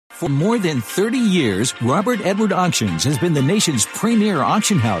For more than 30 years, Robert Edward Auctions has been the nation's premier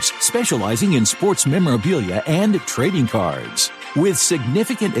auction house, specializing in sports memorabilia and trading cards. With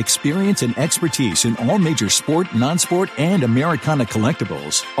significant experience and expertise in all major sport, non-sport, and Americana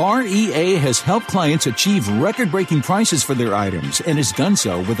collectibles, REA has helped clients achieve record-breaking prices for their items and has done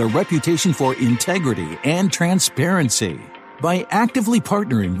so with a reputation for integrity and transparency. By actively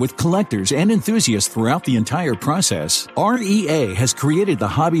partnering with collectors and enthusiasts throughout the entire process, REA has created the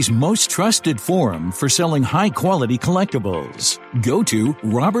hobby's most trusted forum for selling high-quality collectibles. Go to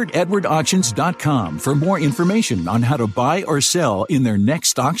robertedwardauctions.com for more information on how to buy or sell in their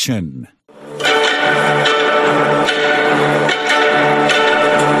next auction.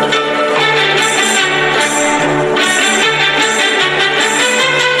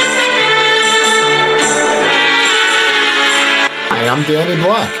 I'm Danny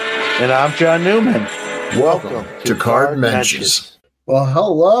Black. And I'm John Newman. Welcome to Cardmensches. Well,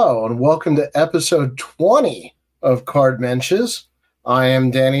 hello, and welcome to episode 20 of Cardmensches. I am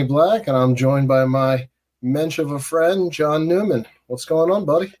Danny Black, and I'm joined by my mensch of a friend, John Newman. What's going on,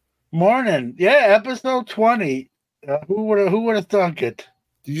 buddy? Morning. Yeah, episode 20. Who would have thunk it?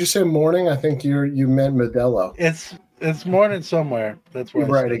 Did you say morning? I think you meant Modelo. It's morning somewhere. That's where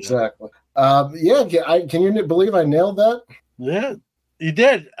right, exactly. Can you believe I nailed that? Yeah, you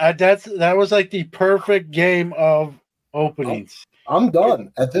did. That was like the perfect game of openings. I'm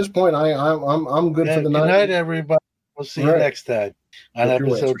done at this point. I'm good for the night. Good night, everybody. We'll see you next time on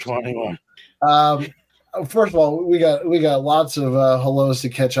episode 21. First of all, we got lots of hellos to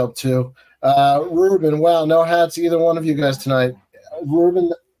catch up to. Ruben, wow, no hats either one of you guys tonight.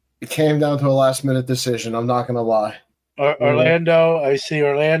 Ruben, it came down to a last minute decision. I'm not going to lie. Orlando, I see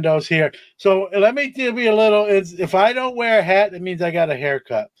Orlando's here. So let me give you a little. If I don't wear a hat, that means I got a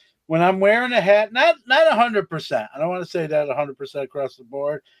haircut. When I'm wearing a hat, not 100%. I don't want to say that 100% across the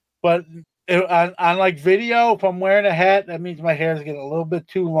board, but on like video, if I'm wearing a hat, that means my hair is getting a little bit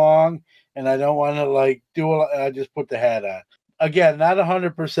too long, and I don't want to I just put the hat on. Again, not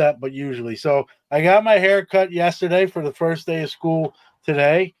 100%, but usually. So I got my hair cut yesterday for the first day of school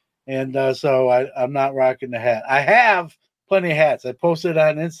today. And so I'm not rocking the hat. I have plenty of hats. I posted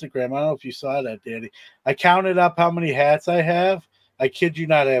on Instagram. I don't know if you saw that, Danny. I counted up how many hats I have. I kid you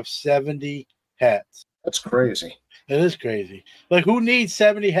not, I have 70 hats. That's crazy. It is crazy. Like, who needs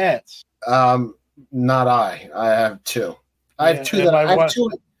 70 hats? Not I. I have two. I have two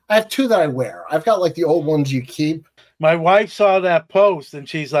that I wear. I've got like the old ones you keep. My wife saw that post and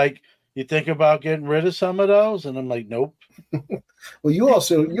she's like, "You think about getting rid of some of those?" And I'm like, "Nope." Well, you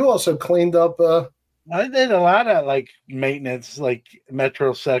also cleaned up. I did a lot of like maintenance, like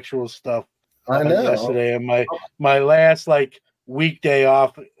metrosexual stuff. I know. Yesterday, and my last like weekday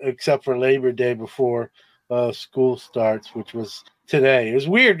off, except for Labor Day before school starts, which was today. It was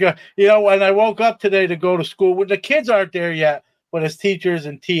weird, when I woke up today to go to school. When the kids aren't there yet, but as teachers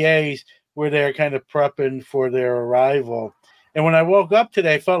and TAs were there, kind of prepping for their arrival. And when I woke up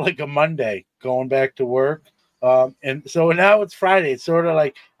today, it felt like a Monday going back to work. And so now it's Friday. It's sort of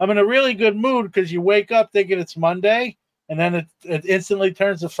like I'm in a really good mood because you wake up thinking it's Monday and then it instantly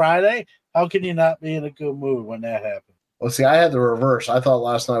turns to Friday. How can you not be in a good mood when that happens? Well, see, I had the reverse. I thought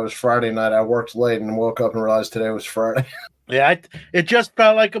last night was Friday night. I worked late and woke up and realized today was Friday. Yeah, it just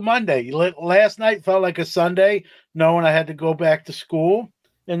felt like a Monday. Last night felt like a Sunday, knowing I had to go back to school.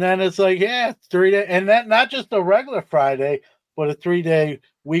 And then it's like, yeah, it's 3 days. And that not just a regular Friday, but a 3-day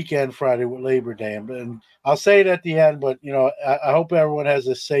weekend Friday with Labor Day. And I'll say it at the end, but, I hope everyone has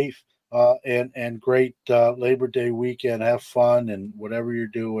a safe and great Labor Day weekend. Have fun and whatever you're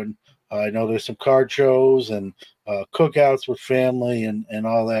doing. I know there's some card shows and cookouts with family and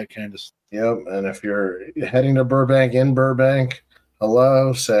all that kind of stuff. Yep, and if you're heading to Burbank,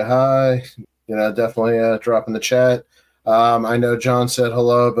 hello, say hi. Definitely drop in the chat. I know John said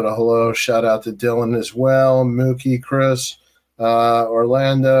hello, but a hello shout out to Dylan as well, Mookie, Chris,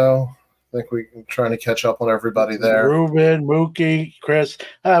 Orlando. I think we're trying to catch up on everybody there. Ruben, Mookie, Chris.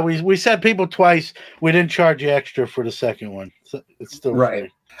 We said people twice. We didn't charge you extra for the second one. So it's still right.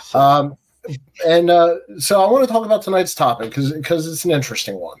 Free. So. So I want to talk about tonight's topic because it's an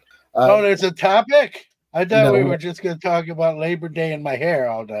interesting one. There's a topic? I thought we were just going to talk about Labor Day and my hair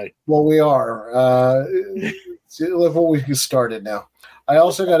all day. Well, we are. Look what we started now. I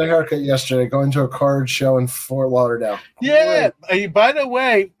also got a haircut yesterday going to a card show in Fort Lauderdale. Yeah. By the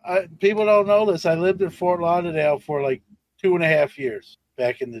way, people don't know this. I lived in Fort Lauderdale for like 2.5 years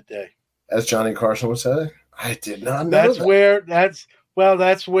back in the day. As Johnny Carson would say, I did not know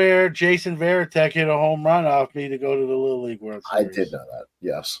that's where Jason Varitek hit a home run off me to go to the Little League World Series. I did know that.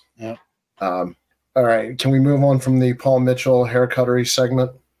 Yes. Yeah. All right. Can we move on from the Paul Mitchell haircuttery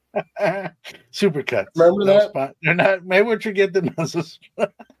segment? Supercuts. Remember that? They're not. Maybe we should get them as a.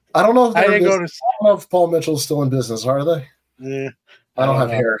 I don't know if I didn't go to. I don't know if Paul Mitchell's still in business. Are they? Yeah. I don't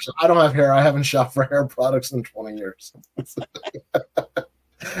have hair. So I don't have hair. I haven't shopped for hair products in 20 years.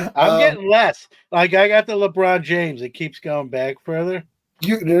 I'm getting less. Like I got the LeBron James. It keeps going back further.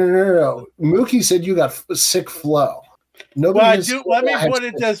 No. Mookie said you got sick flow. Nobody. Well, I do. Let me put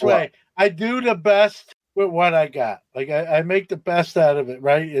it this way: I do the best with what I got. Like I make the best out of it.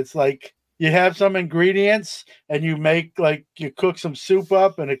 Right? It's like you have some ingredients and you make like you cook some soup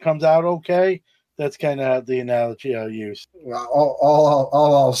up and it comes out okay. That's kind of the analogy I'll use.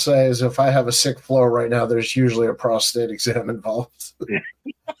 All I'll say is if I have a sick flow right now, there's usually a prostate exam involved.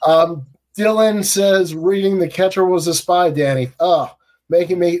 Dylan says, reading The Catcher Was a Spy, Danny. Oh,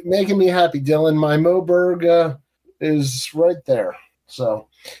 making me happy, Dylan. My Moberg is right there. So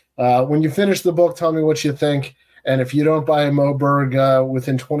when you finish the book, tell me what you think. And if you don't buy a Moberg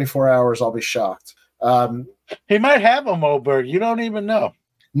within 24 hours, I'll be shocked. He might have a Moberg. You don't even know.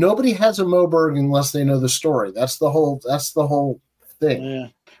 Nobody has a Moberg unless they know the story. That's the whole thing. Yeah.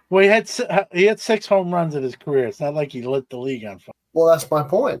 Well, he had 6 home runs in his career. It's not like he lit the league on fire. Well, that's my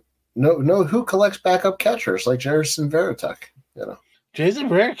point. No, who collects backup catchers like Jason Varitek? You know, Jason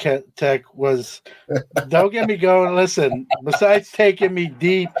Varitek was. Don't get me going. Listen, besides taking me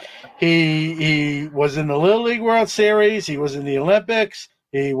deep, he was in the Little League World Series. He was in the Olympics.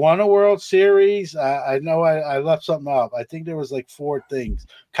 He won a World Series. I know I left something off. I think there was like 4 things: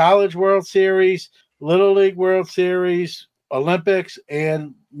 College World Series, Little League World Series, Olympics,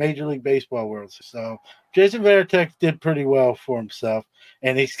 and Major League Baseball World Series. So Jason Varitek did pretty well for himself,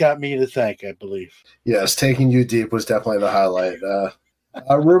 and he's got me to thank, I believe. Yes, taking you deep was definitely the highlight.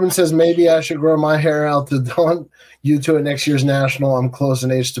 Ruben says, maybe I should grow my hair out to daunt you to a next year's national. I'm close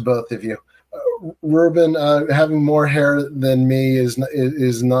in age to both of you. Ruben, having more hair than me is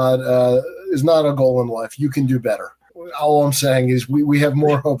not a goal in life. You can do better. All I'm saying is we have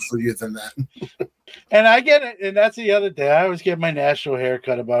more hope for you than that. And I get it, and that's the other day. I always get my national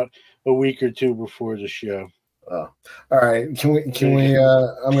haircut about a week or 2 before the show. Oh, all right. Can we?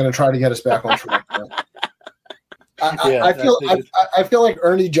 I'm going to try to get us back on track. I feel like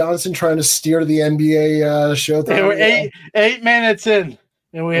Ernie Johnson trying to steer the NBA show. They were 8 minutes in.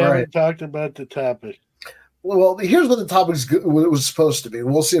 And we haven't talked about the topic. Well, here's what the topic was supposed to be.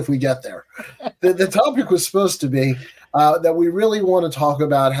 We'll see if we get there. The topic was supposed to be that we really want to talk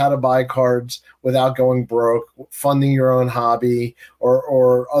about how to buy cards without going broke, funding your own hobby,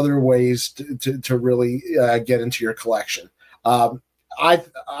 or other ways to really get into your collection. I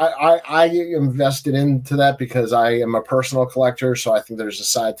invested into that because I am a personal collector, so I think there's a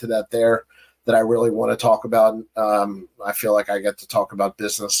side to that there that I really want to talk about. I feel like I get to talk about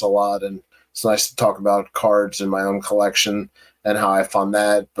business a lot, and it's nice to talk about cards in my own collection and how I fund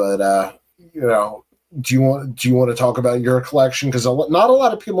that. But do you want to talk about your collection? Because not a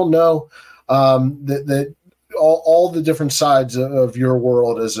lot of people know that all the different sides of your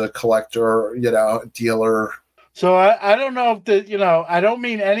world as a collector, dealer. So I don't know if I don't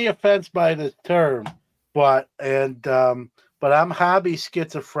mean any offense by the term, but I'm hobby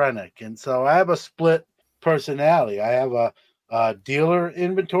schizophrenic. And so I have a split personality. I have a dealer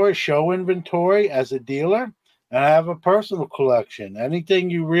inventory, show inventory as a dealer, and I have a personal collection. Anything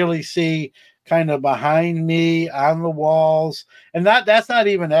you really see kind of behind me on the walls, and that's not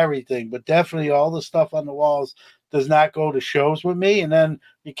even everything, but definitely all the stuff on the walls does not go to shows with me. And then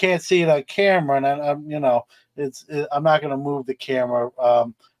you can't see it on camera. And I'm not going to move the camera.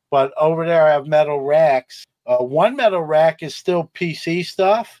 But over there I have metal racks. One metal rack is still PC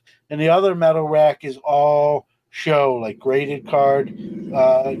stuff, and the other metal rack is all show, like graded card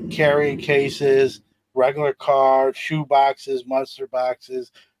carrying cases, regular cards, shoe boxes, monster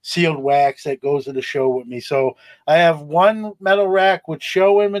boxes, sealed wax that goes to the show with me. So I have one metal rack with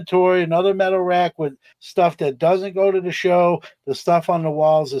show inventory, another metal rack with stuff that doesn't go to the show. The stuff on the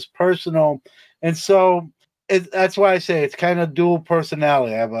walls is personal. And so that's why I say it's kind of dual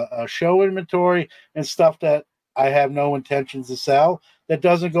personality. I have a show inventory and stuff that I have no intentions to sell that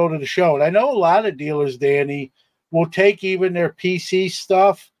doesn't go to the show. And I know a lot of dealers, Danny, will take even their PC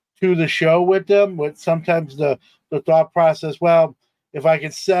stuff to the show with them, with sometimes the thought process, well, if I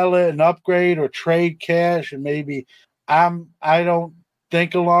can sell it and upgrade or trade cash, and maybe I don't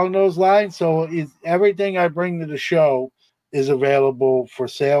think along those lines. So everything I bring to the show is available for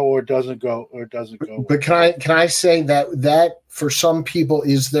sale or doesn't go. But can I say that for some people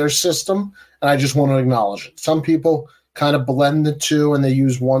is their system, and I just want to acknowledge it. Some people kind of blend the two and they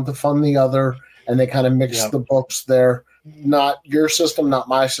use one to fund the other, and they kind of mix the books there. Not your system, not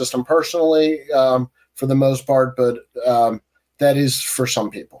my system personally, for the most part, but that is for some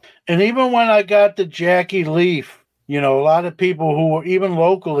people. And even when I got the Jackie Leaf, a lot of people who were even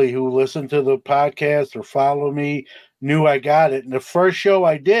locally who listen to the podcast or follow me knew I got it. And the first show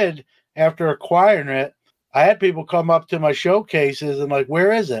I did after acquiring it, I had people come up to my showcases and like,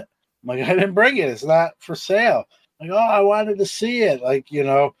 where is it? I'm like, I didn't bring it. It's not for sale. Like, oh, I wanted to see it. Like,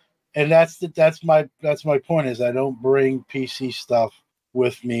 and that's my point is I don't bring PC stuff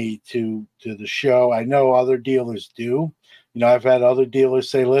with me to the show. I know other dealers do. I've had other dealers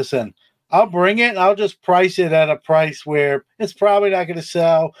say, listen, I'll bring it and I'll just price it at a price where it's probably not going to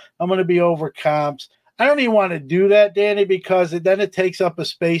sell. I'm going to be over comps. I don't even want to do that, Danny, because then it takes up a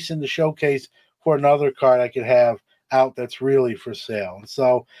space in the showcase for another card I could have out that's really for sale. And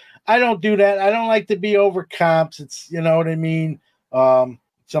so I don't do that. I don't like to be over comps. It's, you know what I mean?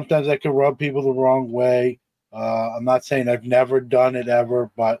 Sometimes I could rub people the wrong way. I'm not saying I've never done it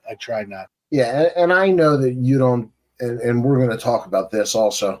ever, but I try not. Yeah, and I know that you don't, and we're going to talk about this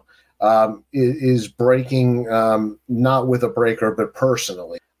also, is breaking, not with a breaker, but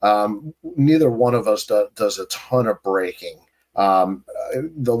personally. Neither one of us does a ton of breaking. The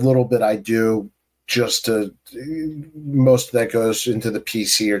little bit I do, most of that goes into the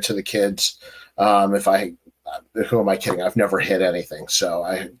PC or to the kids. Who am I kidding? I've never hit anything, so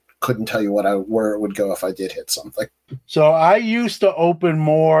I couldn't tell you where it would go if I did hit something. So I used to open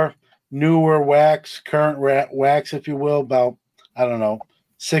more newer current wax, if you will, about,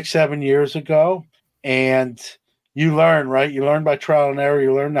 6-7 years ago. And you learn, right? You learn by trial and error.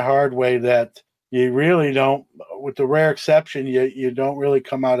 You learn the hard way that you really don't, with the rare exception, you don't really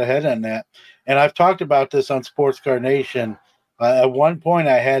come out ahead on that. And I've talked about this on Sports Card Nation. At one point,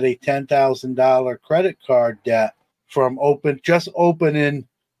 I had a $10,000 credit card debt from opening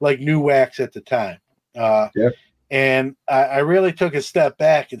like new wax at the time. And I really took a step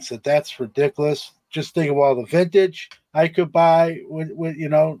back and said, that's ridiculous. Just think of all the vintage I could buy with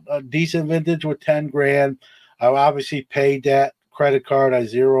a decent vintage with 10 grand. I obviously paid that credit card. I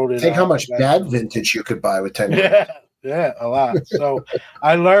zeroed it. Think how much bad vintage you could buy with 10 grand. Yeah, a lot. So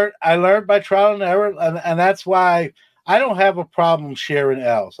I learned by trial and error, and that's why I don't have a problem sharing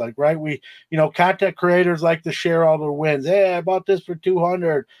L's. Like, right, we, content creators like to share all their wins. Hey, I bought this for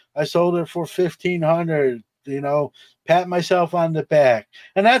 $200. I sold it for $1,500. Pat myself on the back,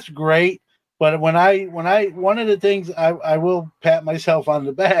 and that's great. But when I one of the things I will pat myself on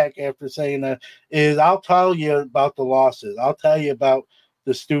the back after saying that is I'll tell you about the losses. I'll tell you about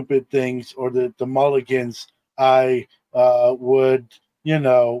the stupid things or the mulligans I would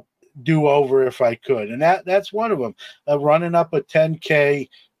do over if I could, and that's one of them. Running up a $10K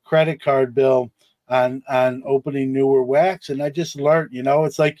credit card bill on opening newer wax, and I just learned.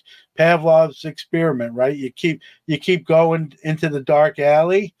 It's like Pavlov's experiment, right? You keep going into the dark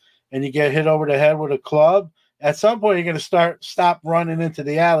alley, and you get hit over the head with a club. At some point, you're going to stop running into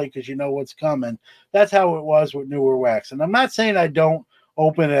the alley because you know what's coming. That's how it was with newer wax, and I'm not saying I don't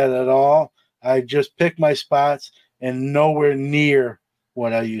open it at all. I just pick my spots and nowhere near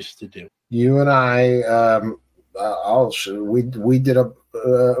what I used to do. You and I,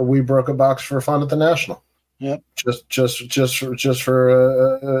 we broke a box for fun at the National. Yep. Just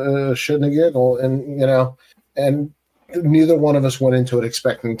for shit and a giggle, and neither one of us went into it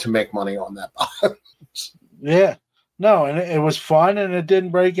expecting to make money on that box. Yeah. No, and it was fun, and it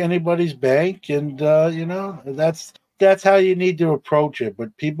didn't break anybody's bank, and that's how you need to approach it.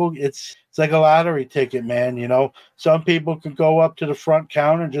 But people, it's like a lottery ticket, man. Some people could go up to the front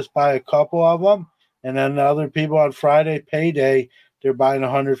counter and just buy a couple of them, and then the other people on Friday payday, they're buying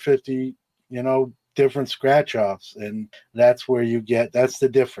 150, different scratch offs, and that's where that's the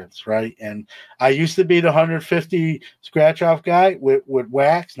difference, right? And I used to be the 150 scratch off guy with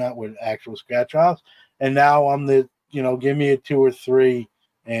wax, not with actual scratch offs, and now I'm the give me a 2 or 3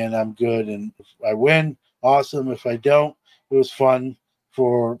 and I'm good. And if I win, awesome. If I don't, it was fun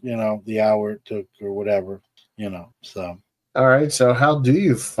for the hour it took or whatever, so. All right, so how do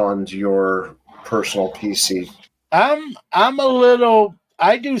you fund your personal PC?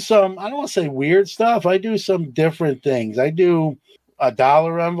 I do some, I don't want to say weird stuff. I do some different things. I do a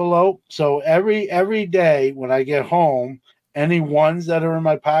 $1 envelope. So every day when I get home, any ones that are in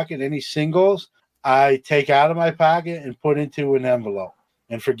my pocket, any singles, I take out of my pocket and put into an envelope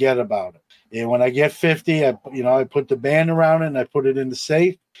and forget about it. And when I get 50, I put the band around it and I put it in the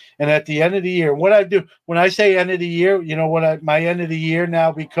safe. And at the end of the year, what I do, when I say end of the year, my end of the year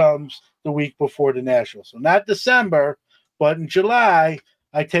now becomes the week before the National. So not December, but in July,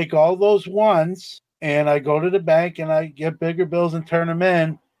 I take all those ones and I go to the bank and I get bigger bills and turn them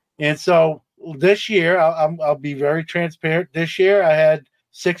in. And so this year, I'll be very transparent. This year, I had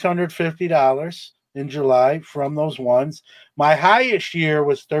 $650 in July from those ones. My highest year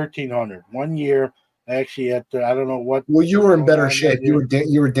was 1,300. 1 year, actually, I don't know what. Well, you were in better shape.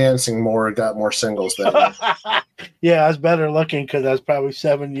 You were dancing more, got more singles that year. Yeah, I was better looking because I was probably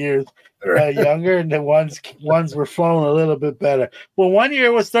 7 years younger, and the ones were flowing a little bit better. Well, 1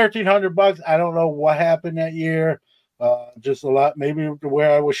 year was $1,300. I don't know what happened that year. Just a lot. Maybe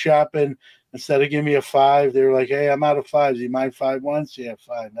where I was shopping, instead of giving me a 5, they were like, "Hey, I'm out of 5s. You mind 5 once?" Yeah,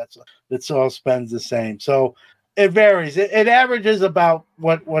 fine. That's all spends the same. So it varies. It averages about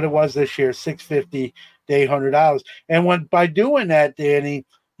what it was this year, $650 to $800. And by doing that, Danny,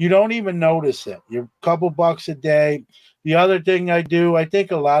 you don't even notice it. You're a couple bucks a day. The other thing I do, I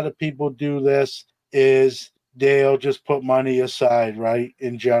think a lot of people do this, is they'll just put money aside, right?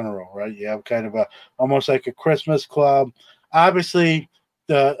 In general, right? You have kind of almost like a Christmas club. Obviously,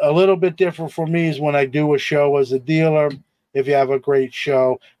 a little bit different for me is when I do a show as a dealer. If you have a great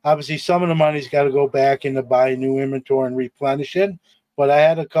show, obviously some of the money's got to go back into buying new inventory and replenishing. But I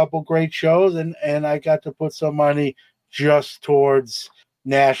had a couple great shows, and I got to put some money just towards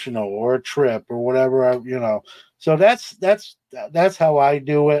national or a trip or whatever, So that's how I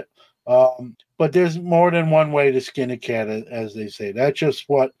do it. But there's more than one way to skin a cat, as they say. That's just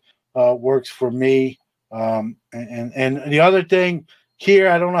what works for me. And the other thing here,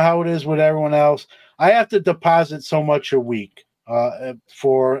 I don't know how it is with everyone else. I have to deposit so much a week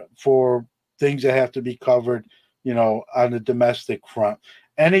for things that have to be covered, on the domestic front.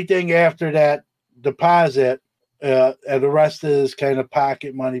 Anything after that deposit, and the rest is kind of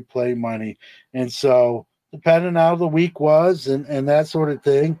pocket money, play money. And so depending on how the week was and that sort of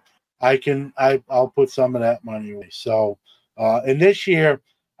thing, I'll put some of that money away. So, and this year,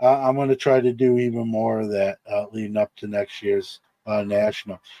 I'm going to try to do even more of that leading up to next year's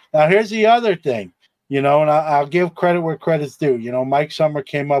national. Now, here's the other thing, and I'll give credit where credit's due. Mike Summer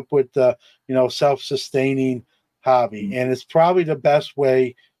came up with the, self-sustaining hobby, and it's probably the best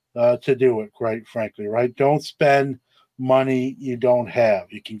way to do it, quite frankly, right? Don't spend money you don't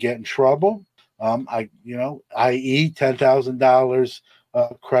have. You can get in trouble. i.e. $10,000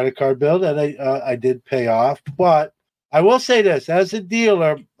 credit card bill that I did pay off. But I will say this, as a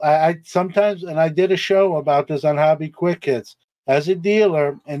dealer, I sometimes, and I did a show about this on Hobby Quick Hits, as a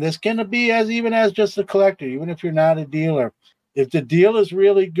dealer, and this can be as just a collector, even if you're not a dealer, if the deal is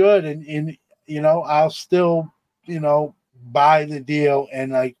really good and I'll still, buy the deal,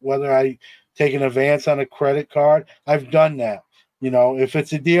 and like whether I take an advance on a credit card, I've done that. If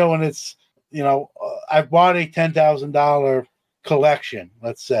it's a deal and it's, I bought a $10,000 collection,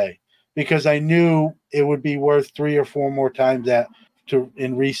 let's say, because I knew it would be worth 3 or 4 more times that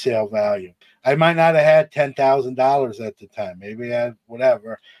in resale value. I might not have had $10,000 at the time. Maybe I had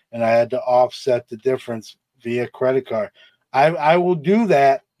whatever, and I had to offset the difference via credit card. I will do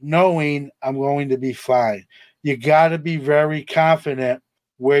that knowing I'm going to be fine. You got to be very confident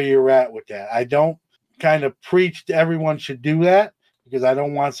where you're at with that. I don't kind of preach to everyone should do that, because I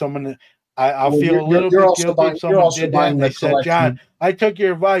don't want someone to. I'll feel a little bit guilty if someone did that and they said, "John, I took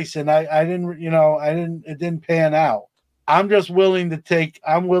your advice and I didn't, it didn't pan out." I'm willing to take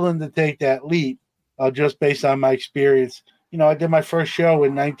that leap, just based on my experience. I did my first show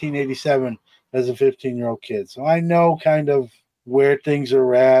in 1987 as a 15-year-old kid, so I know kind of where things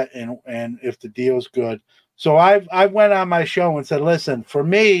are at and if the deal's good. So I went on my show and said, "Listen, for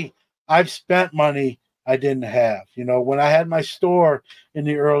me, I've spent money I didn't have." When I had my store in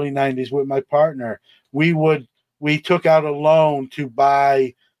the early 90s with my partner, we took out a loan to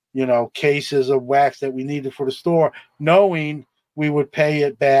buy, cases of wax that we needed for the store, knowing we would pay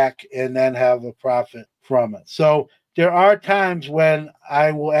it back and then have a profit from it. So there are times when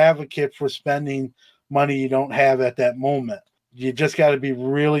I will advocate for spending money you don't have at that moment. You just got to be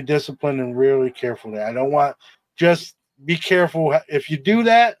really disciplined and really careful there. I don't want, just be careful. If you do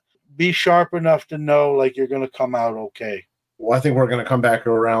that, be sharp enough to know like you're going to come out okay. Well, I think we're going to come back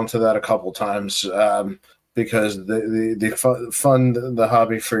around to that a couple times, because the fund the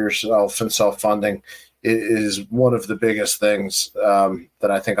hobby for yourself and self-funding is one of the biggest things that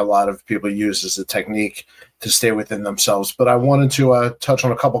I think a lot of people use as a technique to stay within themselves. But I wanted to touch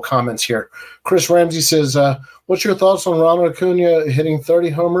on a couple comments here. Chris Ramsey says, what's your thoughts on Ronald Acuna hitting 30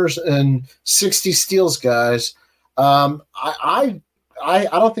 homers and 60 steals, guys? I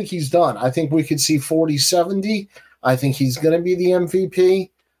don't think he's done. I think we could see 40-70. I think he's going to be the MVP.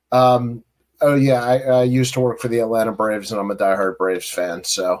 I used to work for the Atlanta Braves, and I'm a diehard Braves fan.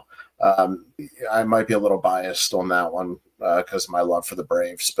 So I might be a little biased on that one because of my love for the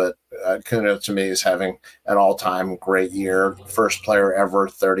Braves. But Acuna, to me, is having an all-time great year. First player ever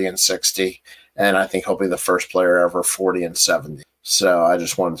 30 and 60. And I think he'll be the first player ever 40 and 70. So I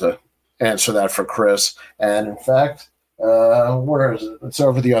just wanted to answer that for Chris. And in fact, where is it? It's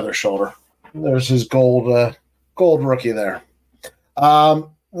over the other shoulder. There's his gold rookie there.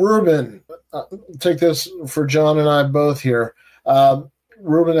 Ruben, take this for John and I both here.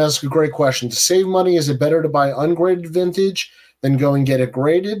 Ruben asks a great question. To save money, is it better to buy ungraded vintage than go and get it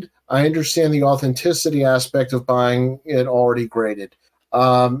graded? I understand the authenticity aspect of buying it already graded.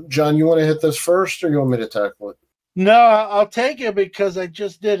 John, you want to hit this first, or you want me to tackle it? No, I'll take it because I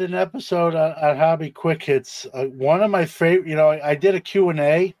just did an episode on Hobby Quick Hits. One of my favorite, I did a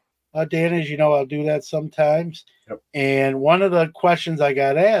Q&A, Dan, as you know, I'll do that sometimes. Yep. And one of the questions I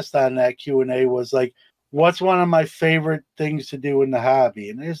got asked on that Q&A was like, what's one of my favorite things to do in the hobby?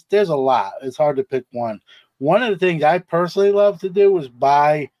 And there's a lot. It's hard to pick one. One of the things I personally love to do is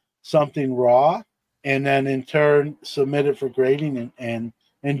buy something raw and then in turn submit it for grading and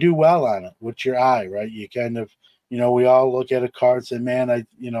do well on it with your eye, right? You kind of, we all look at a card and say, man, a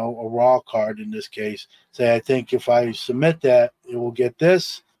raw card in this case, say, I think if I submit that, it will get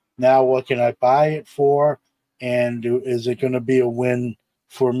this. Now, what can I buy it for? And is it going to be a win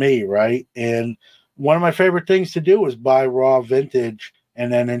for me, right? And one of my favorite things to do is buy raw vintage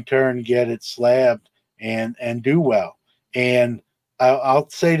and then in turn get it slabbed and do well. And I'll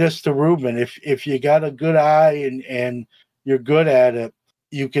say this to Ruben, if you got a good eye and you're good at it,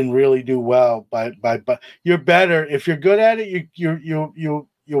 you can really do well by you're better if you're good at it.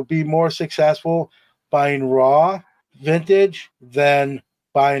 You'll be more successful buying raw vintage than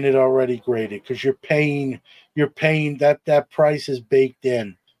buying it already graded, because you're paying that price is baked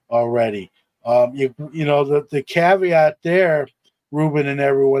in already. The caveat there, Ruben and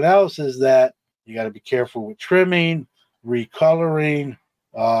everyone else, is that you got to be careful with trimming, recoloring,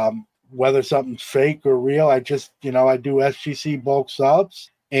 whether something's fake or real. I just, I do SGC bulk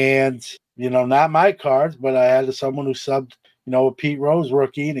subs and, not my cards, but I had someone who subbed, a Pete Rose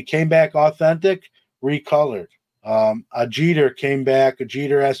rookie, and it came back authentic, recolored. A Jeter came back, a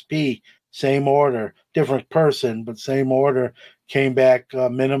Jeter SP, same order, different person, but same order, came back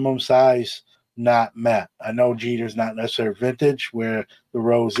minimum size not met. I know Jeter's not necessarily vintage where the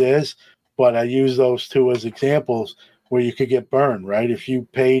Rose is, but I use those two as examples where you could get burned, right? If you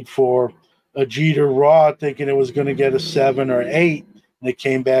paid for a Jeter raw thinking it was going to get a 7 or 8 and it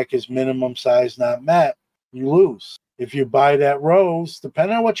came back as minimum size not met, you lose. If you buy that Rose,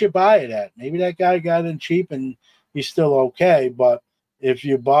 depending on what you buy it at, maybe that guy got in cheap and he's still okay, but if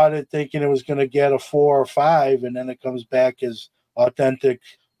you bought it thinking it was going to get a 4 or 5 and then it comes back as authentic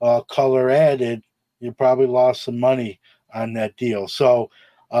color added, you probably lost some money on that deal. So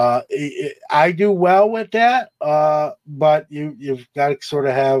I do well with that, but you've got to sort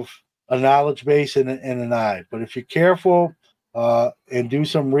of have a knowledge base and an eye. But if you're careful and do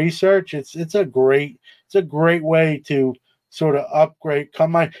some research, it's a great way to sort of upgrade.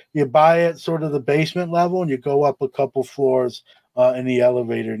 You buy it sort of the basement level and you go up a couple floors in the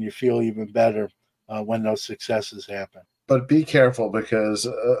elevator and you feel even better when those successes happen. But be careful, because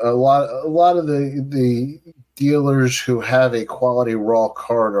a lot of the dealers who have a quality raw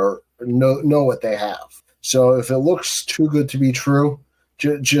card know what they have. So if it looks too good to be true,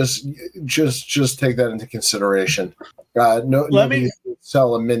 just take that into consideration. Nobody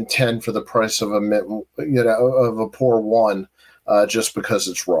sell a mint 10 for the price of a mint, of a poor 1, just because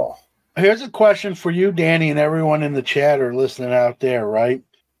it's raw. Here's a question for you, Danny, and everyone in the chat or listening out there, right?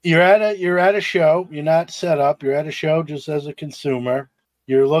 You're at a show. You're not set up. You're at a show just as a consumer.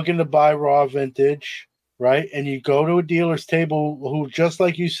 You're looking to buy raw vintage, right? And you go to a dealer's table who, just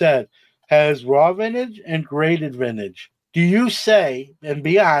like you said, has raw vintage and graded vintage. Do you say, and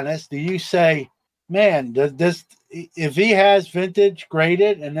be honest, do you say, man, if he has vintage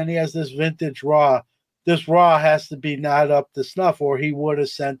graded and then he has this vintage raw, this raw has to be not up to snuff, or he would have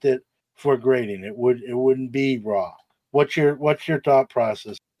sent it for grading? It wouldn't be raw. What's your thought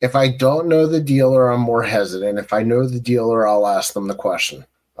process? If I don't know the dealer, I'm more hesitant. If I know the dealer, I'll ask them the question.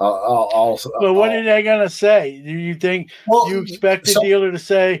 But what are they gonna say? Do you think you expect the dealer to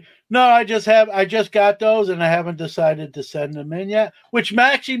say, no, I just got those and I haven't decided to send them in yet? Which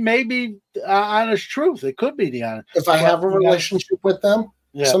actually may be honest truth. It could be the honest. If I have a relationship with them,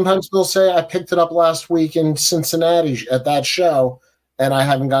 sometimes they'll say, I picked it up last week in Cincinnati at that show, and I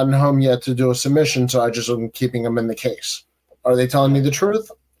haven't gotten home yet to do a submission, so I just am keeping them in the case. Are they telling me the truth?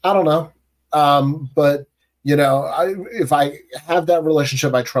 I don't know. But, if I have that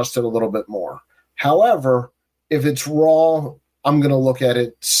relationship, I trust it a little bit more. However, if it's raw, I'm going to look at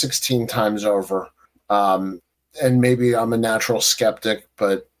it 16 times over. And maybe I'm a natural skeptic,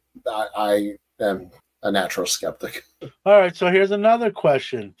 but I am a natural skeptic. All right, so here's another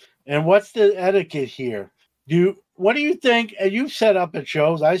question. And what's the etiquette here? what do you think? And you set up at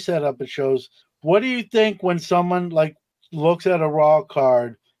shows. I set up at shows. What do you think when someone like looks at a raw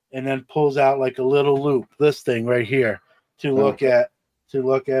card and then pulls out like a little loop, this thing right here, to look at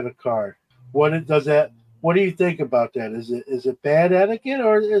a card? What do you think about that? Is it bad etiquette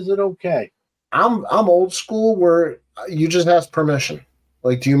or is it okay? I'm old school where you just ask permission.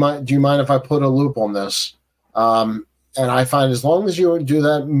 Like, do you mind if I put a loop on this? And I find as long as you do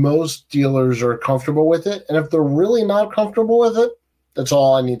that, most dealers are comfortable with it. And if they're really not comfortable with it, that's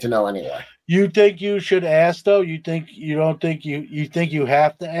all I need to know anyway. You think you should ask though? You think you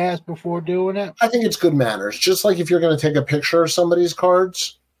have to ask before doing it? I think it's good manners. Just like if you're going to take a picture of somebody's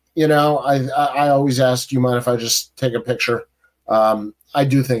cards, you know, I always ask, do you mind if I just take a picture? I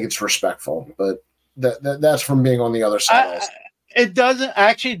do think it's respectful, but that's from being on the other side. It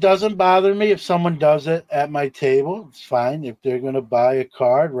doesn't bother me if someone does it at my table. It's fine if they're going to buy a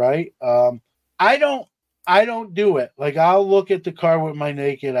card, right? I don't do it. Like, I'll look at the card with my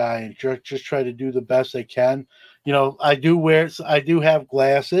naked eye and just try to do the best I can. You know, I do have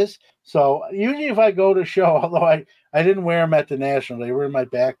glasses. So usually if I go to show, although I didn't wear them at the National, they were in my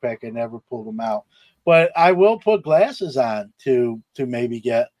backpack. I never pulled them out, but I will put glasses on to maybe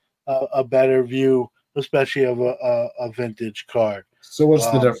get a better view, especially of a vintage card. So what's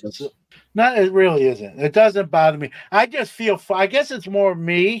the difference? It really isn't. It doesn't bother me. I just feel, I guess it's more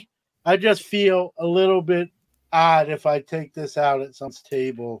me. I just feel a little bit odd if I take this out at someone's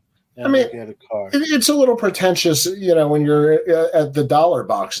table and get a card. It's a little pretentious, you know, when you're at the dollar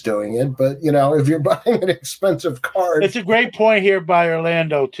box doing it. But, you know, if you're buying an expensive card. It's a great point here by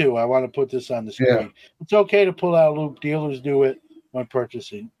Orlando, too. I want to put this on the screen. Yeah. It's okay to pull out a loop. Dealers do it when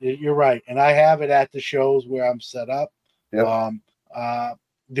purchasing. You're right. And I have it at the shows where I'm set up. Yep.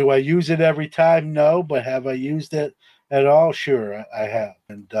 Do I use it every time? No. But have I used it at all? Sure, I have.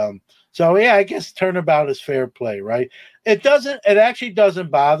 And so, yeah, I guess turnabout is fair play, right? It actually doesn't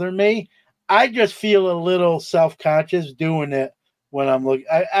bother me. I just feel a little self-conscious doing it when I'm looking.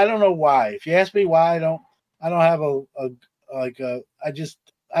 I don't know why. If you ask me why, I don't have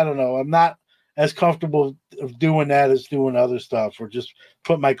I don't know. I'm not as comfortable of doing that as doing other stuff, or just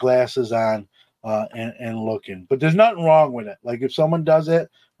put my glasses on and looking. But there's nothing wrong with it. Like, if someone does it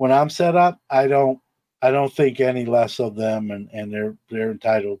when I'm set up, I don't think any less of them, and they're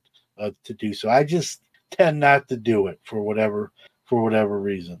entitled to do so. I just tend not to do it for whatever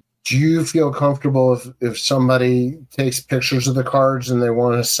reason. Do you feel comfortable if somebody takes pictures of the cards and they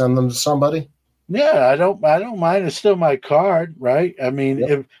want to send them to somebody? Yeah, I don't mind. It's still my card, right? I mean,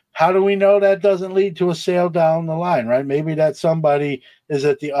 Yep. How do we know that doesn't lead to a sale down the line, right? Maybe that somebody is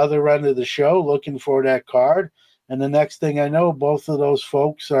at the other end of the show looking for that card, and the next thing I know, both of those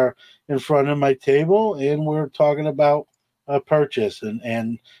folks are in front of my table, and we're talking about a purchase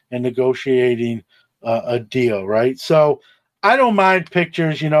and negotiating a deal, right? So I don't mind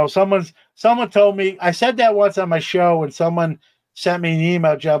pictures. You know, someone told me, I said that once on my show, and someone sent me an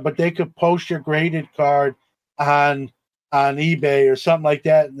email, John, but they could post your graded card on eBay or something like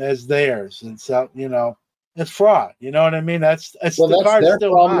that as theirs, and so, you know, it's fraud. You know what I mean? That's the card's their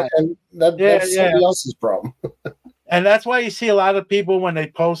still problem, mine. and that's somebody else's problem. And that's why you see a lot of people when they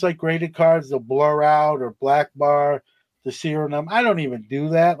post like graded cards, they'll blur out or black bar the serial number. I don't even do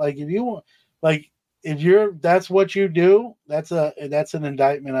that. Like, if that's what you do, that's an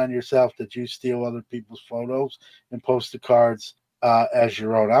indictment on yourself that you steal other people's photos and post the cards as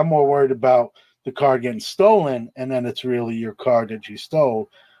your own. I'm more worried about the card getting stolen, and then it's really your card that you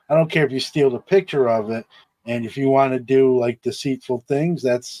stole. I don't care if you steal the picture of it, and if you want to do like deceitful things,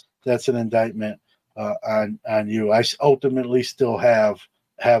 that's an indictment on you. I ultimately still have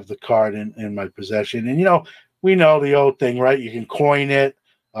the card in my possession, and you know, we know the old thing, right? You can coin it,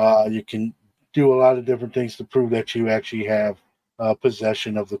 you can do a lot of different things to prove that you actually have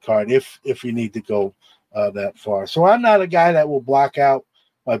possession of the card if you need to go that far. So I'm not a guy that will block out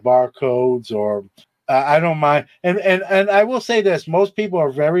my barcodes, or I don't mind. And I will say this: most people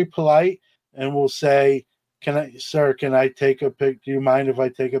are very polite and will say, "Can I take a pic? Do you mind if I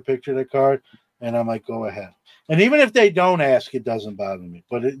take a picture of the card?" And I'm like, "Go ahead." And even if they don't ask, it doesn't bother me.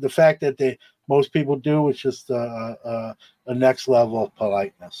 But the fact that most people do, it's just a next level of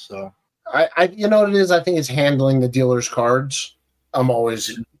politeness. So I you know what it is? I think it's handling the dealer's cards. I'm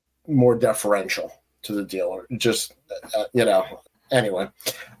always more deferential to the dealer. Just you know. Anyway,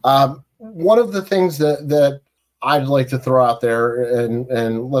 one of the things that I'd like to throw out there,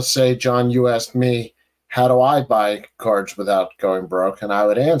 and let's say, John, you asked me, how do I buy cards without going broke? And I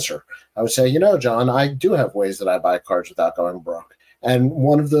would answer. I would say, you know, John, I do have ways that I buy cards without going broke. And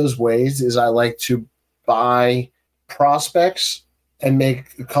one of those ways is I like to buy prospects and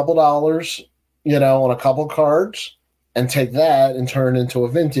make a couple dollars on a couple cards and take that and turn it into a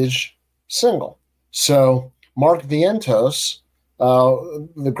vintage single. So Mark Vientos,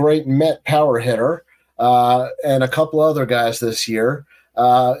 the great Met power hitter, and a couple other guys this year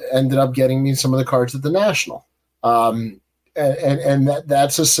ended up getting me some of the cards at the National. And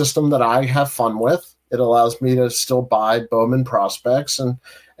that's a system that I have fun with. It allows me to still buy Bowman prospects and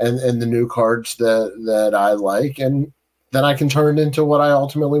the new cards that I like, and then I can turn it into what I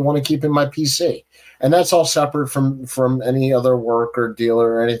ultimately want to keep in my PC. And that's all separate from any other work or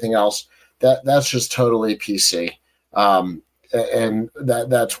dealer or anything else. That's just totally PC. And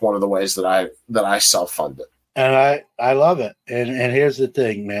that's one of the ways that I self-fund it. And I love it. And here's the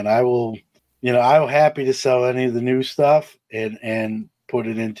thing, man. I'm happy to sell any of the new stuff and put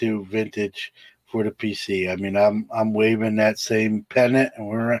it into vintage for the PC. I mean, I'm waving that same pennant, and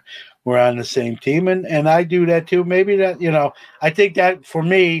we're on the same team, and I do that too. Maybe that, I think that for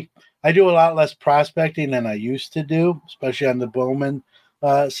me, I do a lot less prospecting than I used to do, especially on the Bowman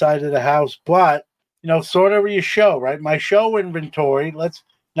side of the house. But sort of your show, right? My show inventory.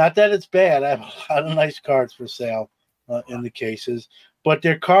 Not that it's bad. I have a lot of nice cards for sale in the cases, but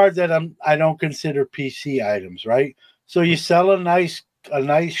they're cards that I don't consider PC items, right? So you sell a nice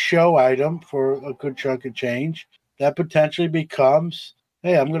show item for a good chunk of change. That potentially becomes,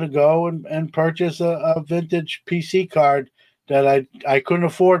 hey, I'm going to go and purchase a vintage PC card that I couldn't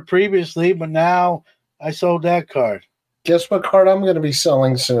afford previously, but now I sold that card. Guess what card I'm going to be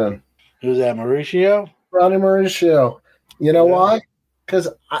selling soon? Who's that, Mauricio? Ronnie Mauricio. You know why? Because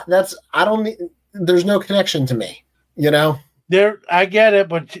there's no connection to me, I get it,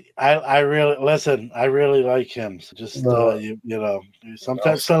 but I really like him. So just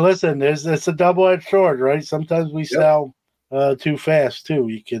sometimes. So listen, it's a double-edged sword, right? Sometimes we sell too fast too.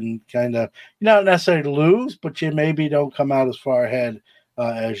 You can kind of not necessarily lose, but you maybe don't come out as far ahead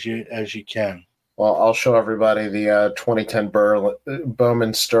as you can. Well, I'll show everybody the 2010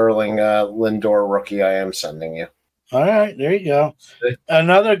 Bowman Sterling Lindor rookie I am sending you. All right, there you go.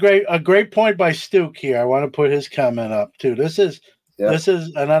 Another great point by Stuke here. I want to put his comment up too. This is,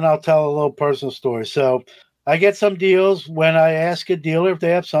 and then I'll tell a little personal story. So I get some deals when I ask a dealer if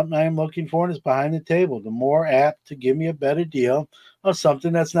they have something I am looking for and it's behind the table. The more apt to give me a better deal on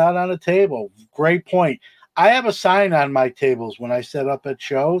something that's not on the table. Great point. I have a sign on my tables when I set up at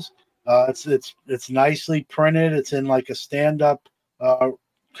shows. It's nicely printed. It's in like a stand-up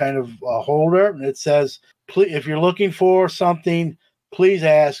kind of holder, and it says, "Please, if you're looking for something, please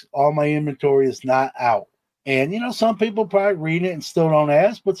ask. All my inventory is not out." And some people probably read it and still don't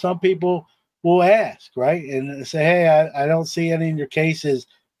ask, but some people will ask, right? And say, "Hey, I don't see any in your cases.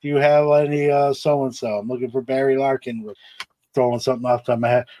 Do you have any so-and-so? I'm looking for Barry Larkin." Throwing something off the top of my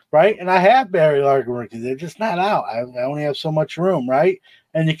head, right? And I have Barry Larkin rookies. They're just not out. I only have so much room, right?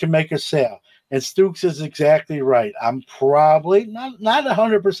 And you can make a sale. And Stukes is exactly right. I'm probably not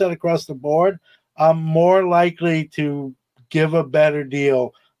 100% across the board. I'm more likely to give a better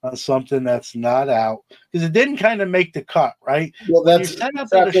deal on something that's not out because it didn't kind of make the cut, right? Well, when you set up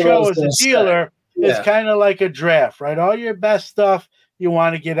at the show as a dealer, it's kind of like a draft, right? All your best stuff you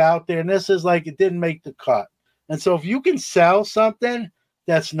want to get out there, and this is like it didn't make the cut. And so if you can sell something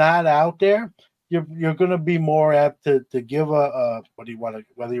that's not out there, you're going to be more apt to give whether you want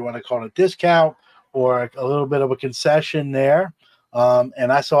to call it a discount or a little bit of a concession there.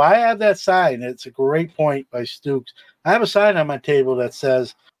 And I have that sign. It's a great point by Stukes. I have a sign on my table that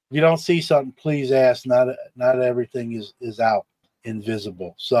says, if you don't see something, please ask. Not everything is out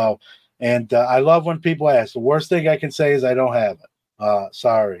invisible. So, and I love when people ask. The worst thing I can say is I don't have it.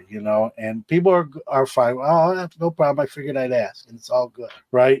 Sorry, and people are fine. Oh, no problem. I figured I'd ask, and it's all good,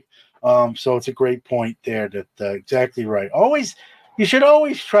 right? So it's a great point there. That exactly right. You should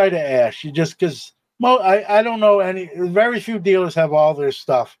always try to ask. You just because I don't know very few dealers have all their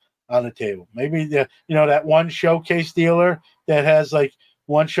stuff on the table. Maybe that one showcase dealer that has like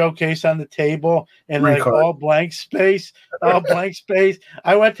one showcase on the table and like all blank space.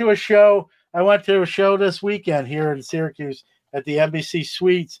 I went to a show this weekend here in Syracuse at the NBC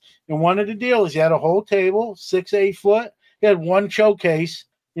Suites, and one of the deals, he had a whole table, 6-8 foot. He had one showcase,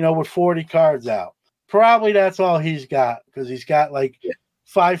 with 40 cards out. Probably that's all he's got because he's got like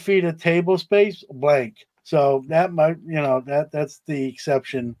 5 feet of table space blank. So that might, that's the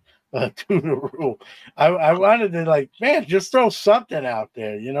exception to the rule. I wanted to just throw something out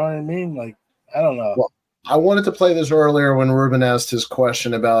there. You know what I mean? Like, I don't know. Well, I wanted to play this earlier when Ruben asked his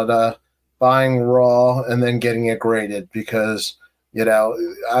question about buying raw and then getting it graded because,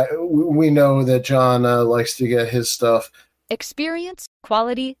 we know that John likes to get his stuff. Experience,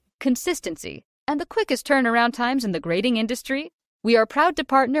 quality, consistency, and the quickest turnaround times in the grading industry? We are proud to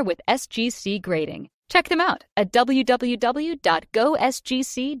partner with SGC Grading. Check them out at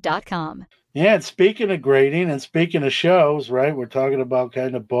www.gosgc.com. Yeah, and speaking of grading and speaking of shows, right, we're talking about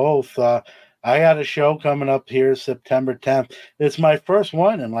kind of both. I got a show coming up here September 10th. It's my first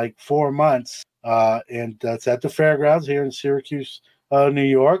one in like 4 months, and that's at the fairgrounds here in Syracuse, New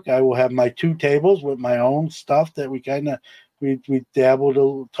York. I will have my 2 tables with my own stuff that we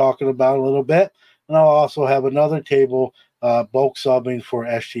dabbled talking about a little bit. And I'll also have another table bulk subbing for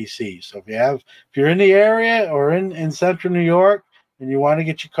SGC. So if you're in the area or in central New York and you want to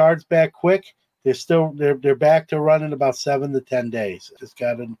get your cards back quick, they're back to run in about 7 to 10 days. Just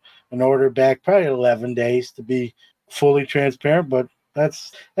got an order back, probably 11 days to be fully transparent, but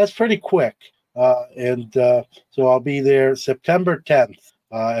that's pretty quick. So I'll be there September 10th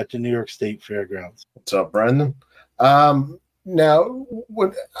at the New York State Fairgrounds. What's up, Brendan? Now,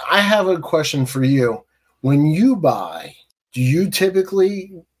 I have a question for you. When you buy, do you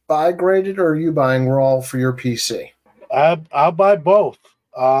typically buy graded, or are you buying raw for your PC? I'll buy both.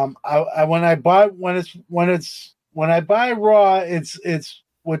 When I buy raw, it's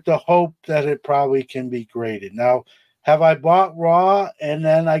with the hope that it probably can be graded. Now, have I bought raw and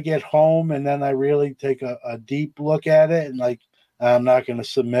then I get home and then I really take a deep look at it and like I'm not going to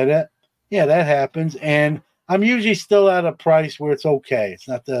submit it? Yeah, that happens, and I'm usually still at a price where it's okay. It's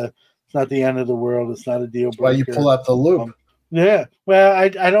not the end of the world. It's not a deal breaker. Why you pull out the loop? Yeah. Well, I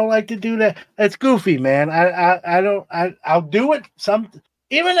don't like to do that. It's goofy, man. I'll do it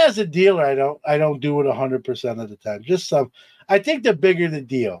even as a dealer. I don't do it 100% of the time. Just some. I think the bigger the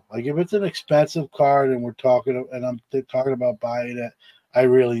deal. Like if it's an expensive card and I'm talking about buying it, I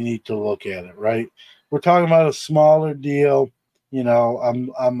really need to look at it. Right. We're talking about a smaller deal. I'm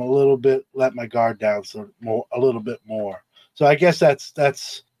a little bit let my guard down a little bit more. So I guess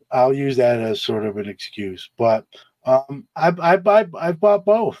that's I'll use that as sort of an excuse. But I've bought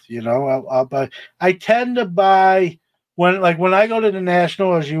both. I'll buy. I tend to buy when I go to the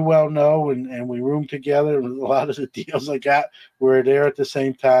National, as you well know, and we room together. A lot of the deals I got were there at the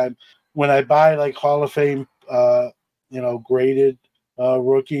same time. When I buy like Hall of Fame, graded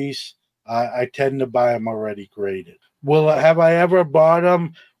rookies, I tend to buy them already graded. Have I ever bought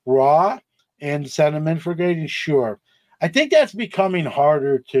them raw and sent them in for grading? Sure. I think that's becoming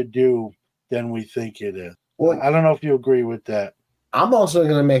harder to do than we think it is. Well, I don't know if you agree with that. I'm also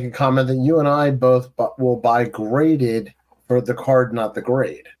going to make a comment that you and I both will buy graded for the card, not the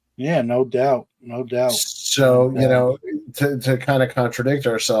grade. Yeah, no doubt. So, to kind of contradict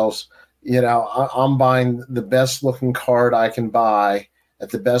ourselves, I'm buying the best looking card I can buy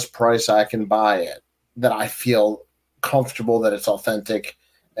at the best price I can buy it, that I feel comfortable that it's authentic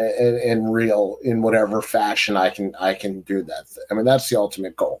and real in whatever fashion I can do that. I mean, that's the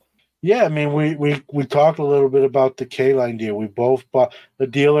ultimate goal. Yeah, I mean, we talked a little bit about the K-Line deal. We both bought the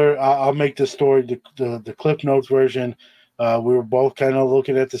dealer. I'll make the story the Clip Notes version. We were both kind of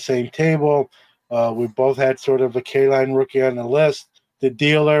looking at the same table. We both had sort of a K-Line rookie on the list. The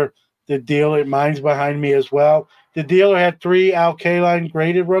dealer, mine's behind me as well. The dealer had 3 Al K-Line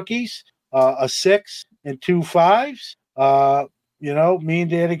graded rookies, a 6 and 2 5s. Me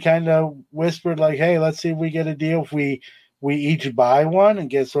and Danny kind of whispered like, hey, let's see if we get a deal if we each buy one and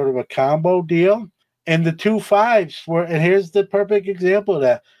get sort of a combo deal. And the 2 5s were, and here's the perfect example of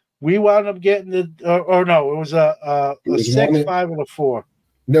that. We wound up getting it was a 6, 5, and a 4.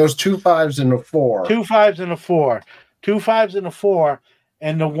 No, it was 2 5s and a 4. 2 5s and a 4. 2 5s and a 4.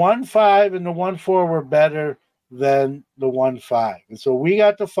 And the 1 5 and the 1 4 were better than the 1 5. And so we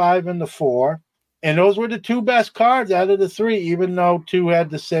got the 5 and the 4. And those were the 2 best cards out of the 3, even though 2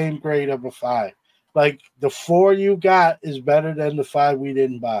 had the same grade of a 5. Like the 4 you got is better than the 5 we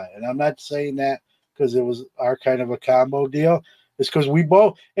didn't buy. And I'm not saying that because it was our kind of a combo deal. It's because we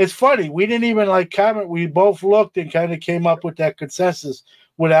both, it's funny, we didn't even comment. We both looked and kind of came up with that consensus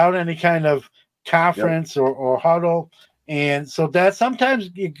without any kind of conference or huddle. And so that sometimes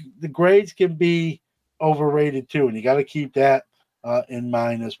the grades can be overrated too. And you got to keep that in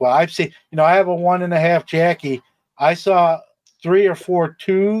mind as well. I've seen, I have a 1.5 Jackie. I saw 3 or 4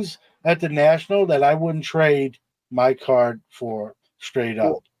 2s at the National that I wouldn't trade my card for straight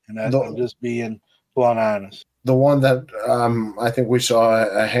up. And I'm just being blunt honest. The one that I think we saw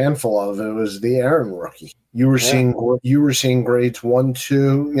a handful of, it was the Aaron rookie. You were seeing grades 1,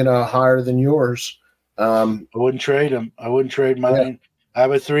 2, higher than yours. I wouldn't trade them. I wouldn't trade mine. Yeah. I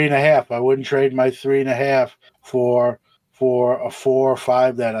have a 3.5. I wouldn't trade my 3.5 for a 4 or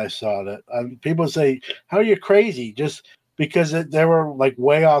 5 that I saw. That people say, "How are you crazy?" Just because they were like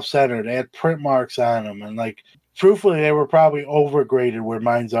way off center. They had print marks on them, and truthfully, they were probably overgraded where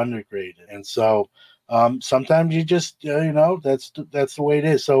mine's undergraded. And so Sometimes you just, that's the way it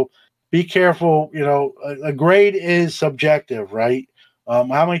is. So be careful. A grade is subjective, right?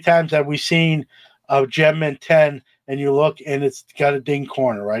 How many times have we seen a Gem 10 and you look and it's got a ding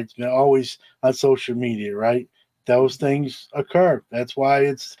corner, right? It's been always on social media, right? Those things occur. That's why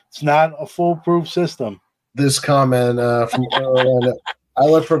it's not a foolproof system. This comment from Orlando. I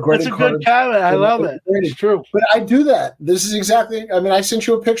look for graded That's a cards. good comment. I love it. It's true. But I do that. This is exactly. I mean, I sent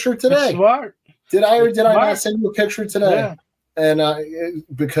you a picture today. It's smart. Did I or did I not send you a picture today? Yeah. And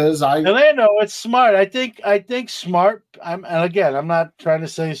because Orlando, it's smart. I think smart. And again, I'm not trying to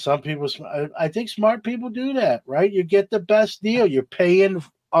say some people. I think smart people do that, right? You get the best deal. You're paying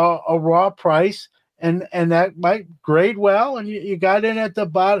a raw price, and that might grade well, and you got in at the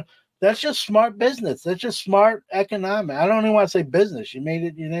bottom. That's just smart business. That's just smart economics. I don't even want to say business. You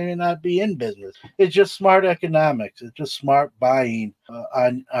may not be in business. It's just smart economics. It's just smart buying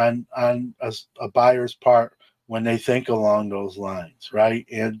on a buyer's part when they think along those lines, right?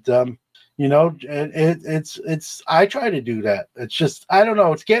 And it's I try to do that. It's just I don't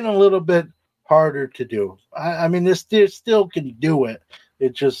know. It's getting a little bit harder to do. I mean, this still can do it.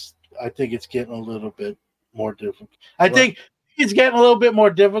 It just I think it's getting a little bit more difficult. I think it's getting a little bit more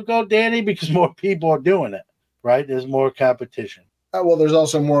difficult, Danny, because more people are doing it, right? There's more competition. Well, there's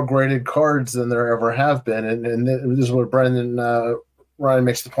also more graded cards than there ever have been. And this is what Brendan Ryan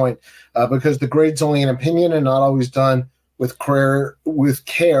makes the point, because the grade's only an opinion and not always done with care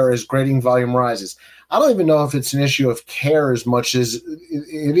as grading volume rises. I don't even know if it's an issue of care as much as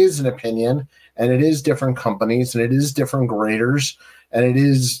it is an opinion, and it is different companies, and it is different graders, and it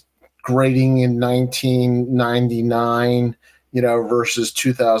is grading in 1999 versus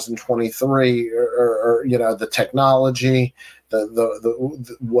 2023, or the technology,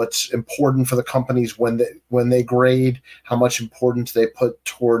 the what's important for the companies when they grade, how much importance they put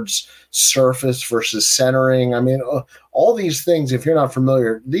towards surface versus centering. I mean, all these things, if you're not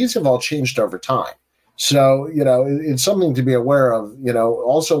familiar, these have all changed over time. So, it's something to be aware of.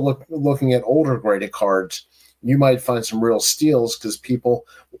 Also looking at older graded cards, you might find some real steals because people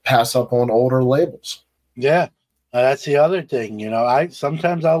pass up on older labels. Yeah. That's the other thing,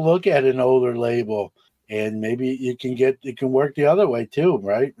 sometimes I'll look at an older label and maybe it can work the other way too,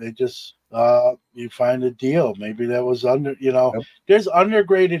 right? They just, you find a deal. Maybe that was There's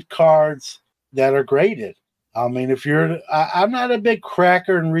undergraded cards that are graded. I mean, I'm not a big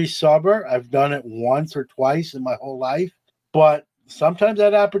cracker and resubber. I've done it once or twice in my whole life, but sometimes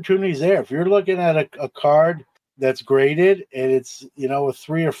that opportunity is there. If you're looking at a card that's graded and it's a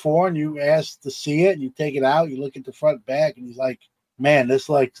 3 or 4 and you ask to see it and you take it out, you look at the front back and he's like, man, this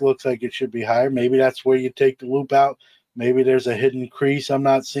looks like it should be higher. Maybe that's where you take the loop out. Maybe there's a hidden crease I'm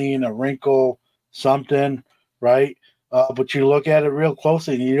not seeing, a wrinkle, something, right? But you look at it real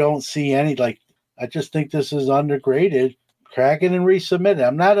closely and you don't see any, I just think this is undergraded. Crack it and resubmit it.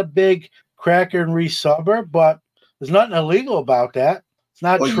 I'm not a big cracker and resubber, but there's nothing illegal about that. It's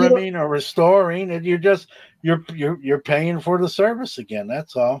not trimming or restoring, and you're paying for the service again.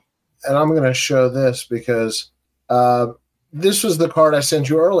 That's all. And I'm going to show this because this was the card I sent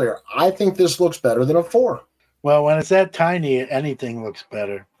you earlier. I think this looks better than a 4. Well, when it's that tiny, anything looks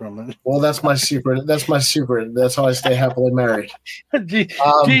better from it. Well, that's my secret. That's my secret. That's how I stay happily married.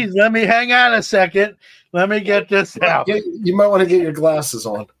 Geez, let me hang on a second. Let me get this out. You might want to get your glasses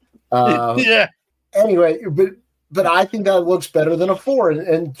on. Yeah. Anyway, but I think that looks better than a 4.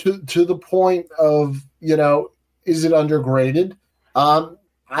 And to the point of, is it undergraded?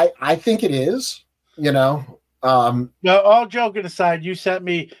 I think it is, No, all joking aside, you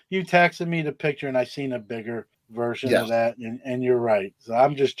texted me the picture and I seen a bigger version of that. And you're right. So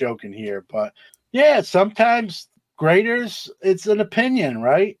I'm just joking here, but yeah, sometimes graders, it's an opinion,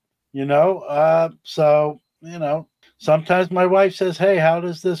 right? So, sometimes my wife says, hey, how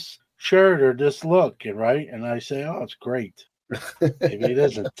does this shirt or this look? Right. And I say, oh, it's great. Maybe it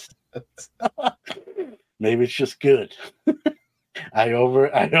isn't. Maybe it's just good. I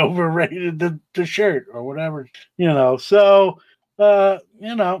overrated the shirt or whatever, So,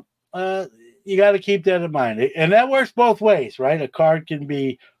 you got to keep that in mind, and that works both ways, right? A card can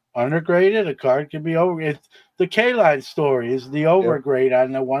be undergraded, a card can be over. It's the K-Line story is the overgrade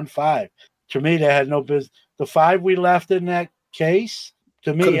on the 1.5. To me, that had no business. The 5 we left in that case,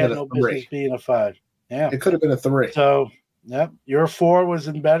 to me, had no business being a 5. Yeah, it could have been a 3. So, yep, your 4 was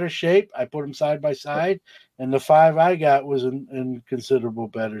in better shape. I put them side by side, and the 5 I got was in considerable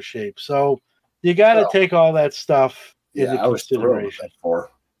better shape. So you got to take all that stuff into consideration. I was thrilled with that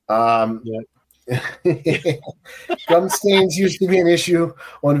 4. Gum stains used to be an issue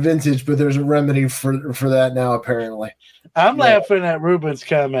on vintage, but there's a remedy for that now, apparently. I'm laughing at Ruben's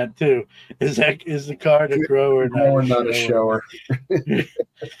comment too. Is the card a grower, not a shower?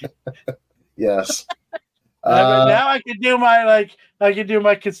 Yes. Now I can do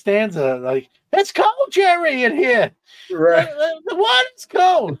my Costanza. Like, it's cold, Jerry, in here. Right. The water's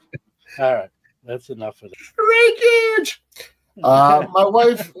cold. All right, that's enough of that. Breakage. My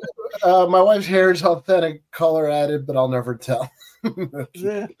wife's hair is authentic, color added, but I'll never tell.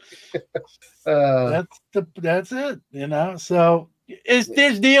 Yeah. That's it. So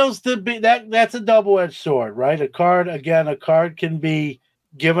there's deals to be that's a double-edged sword, right? A card can be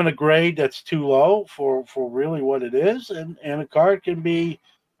given a grade that's too low for really what it is, and a card can be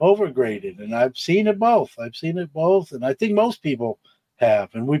overgraded. And I've seen it both. And I think most people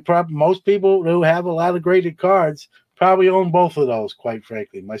have. And most people who have a lot of graded cards probably own both of those, quite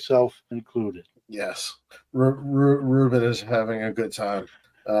frankly, myself included. Yes. Ruben is having a good time.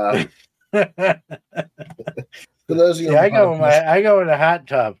 For those of you, I go in a hot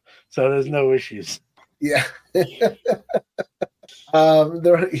tub, so there's no issues. Yeah. I'm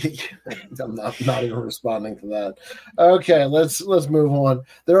not even responding to that. Okay, let's move on.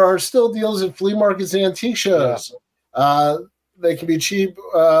 There are still deals at flea markets and antique shows. Yeah. They can be cheap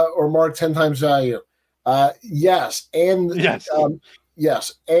or marked 10 times value. Yes, and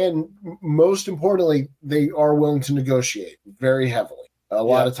yes, and most importantly, they are willing to negotiate very heavily. A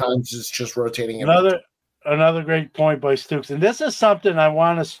lot of times, it's just rotating. Another great point by Stooks, and this is something I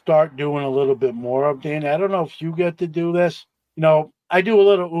want to start doing a little bit more of, Danny. I don't know if you get to do this. I do a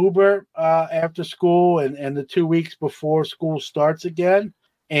little Uber after school and the 2 weeks before school starts again.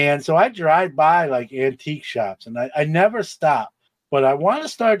 And so I drive by like antique shops, and I never stop. But I want to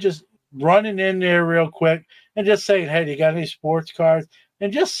start just running in there real quick and just saying, hey, do you got any sports cards?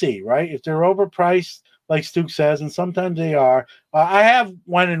 And just see, right? If they're overpriced, like Stu says, and sometimes they are. I have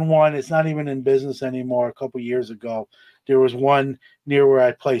one in one. It's not even in business anymore. A couple years ago, there was one near where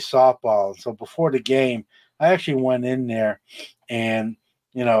I play softball. So before the game, I actually went in there, and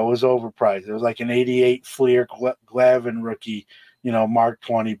it was overpriced. It was like an '88 Fleer Glavin rookie, marked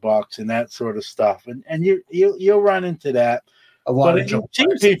 $20 and that sort of stuff. And you'll run into that. A lot of you've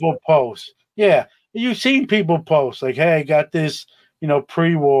seen people post. Yeah, you've seen people post like, "Hey, I got this,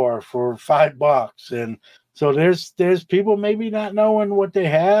 pre-war for $5," and so there's people maybe not knowing what they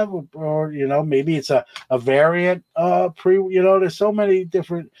have, or maybe it's a variant there's so many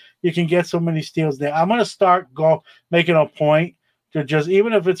different. You can get so many steals there. I'm gonna start making a point to just,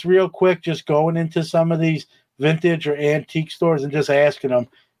 even if it's real quick, just going into some of these vintage or antique stores and just asking them,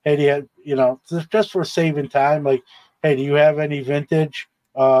 "Hey, do you just for saving time, like, hey, do you have any vintage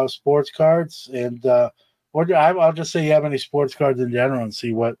sports cards?" And I'll just say, you have any sports cards in general, and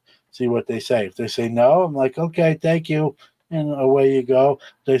see what they say. If they say no, I'm like, okay, thank you, and away you go.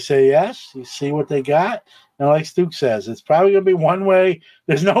 If they say yes, you see what they got. And like Stu says, it's probably gonna be one way.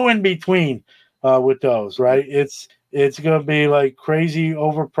 There's no in between with those, right? It's gonna be like crazy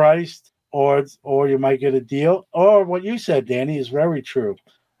overpriced, or you might get a deal. Or what you said, Danny, is very true.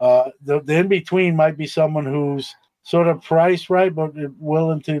 The in between might be someone who's sort of priced right, but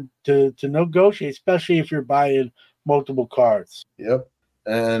willing to negotiate, especially if you're buying multiple cards. Yep.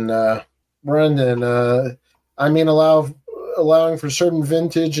 And Brendan, allowing for certain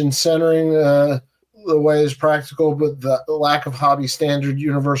vintage and centering the way is practical, but the lack of hobby standard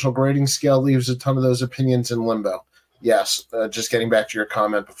universal grading scale leaves a ton of those opinions in limbo. Yes, just getting back to your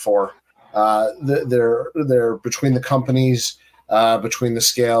comment before, they're between the companies. Between the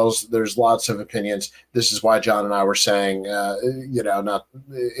scales, there's lots of opinions. This is why John and I were saying,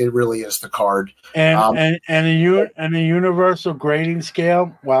 it really is the card. And a universal grading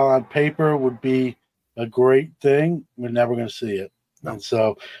scale, while on paper would be a great thing, we're never going to see it. No. And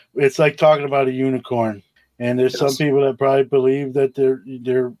so it's like talking about a unicorn. And there's some people that probably believe that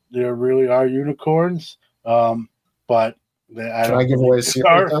there really are unicorns. But can I give away a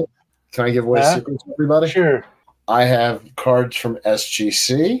secret? Can I give away a secret to everybody? Sure. I have cards from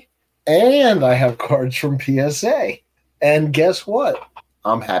SGC and I have cards from PSA. And guess what?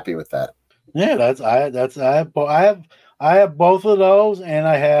 I'm happy with that. Yeah, I have both of those, and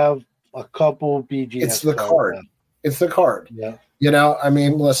I have a couple BGS. It's the card. It's the card. Yeah.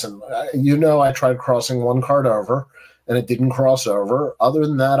 Listen, I tried crossing one card over and it didn't cross over. Other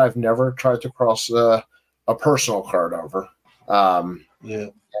than that, I've never tried to cross a personal card over. Yeah.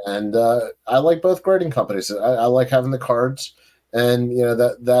 And I like both grading companies. I like having the cards, and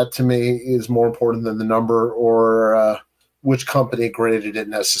that to me is more important than the number or which company graded it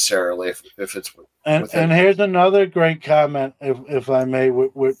necessarily. If it's and here's another great comment, if I may,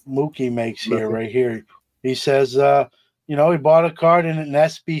 what Mookie makes here, right here. He says, he bought a card in an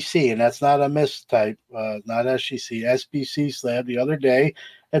SBC, and that's not a mistype, not SGC, SBC slab the other day.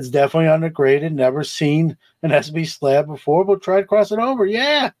 It's definitely undergraded. Never seen an SB slab before, but tried to cross it over.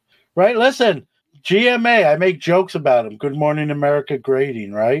 Yeah, right. Listen, GMA, I make jokes about them. Good Morning America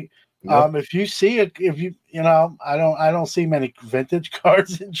grading, right? Yep. If you see it, I don't see many vintage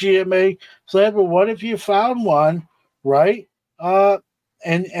cards in GMA slab, but what if you found one, right?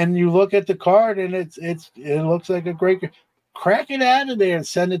 And you look at the card and it looks like a great, crack it out of there and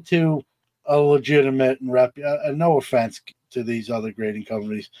send it to a legitimate and no offense to these other grading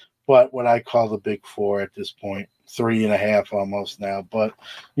companies, but what I call the big four at this point, 3.5 almost now. But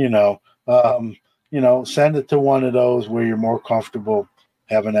send it to one of those where you're more comfortable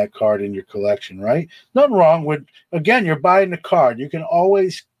having that card in your collection, right? Nothing wrong with, again, you're buying the card. You can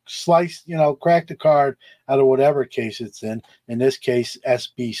always slice, crack the card out of whatever case it's in. In this case,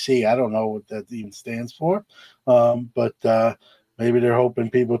 SBC. I don't know what that even stands for, but maybe they're hoping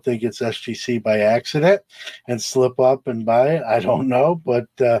people think it's SGC by accident and slip up and buy it. I don't know, but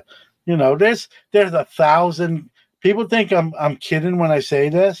there's 1,000. People think I'm kidding when I say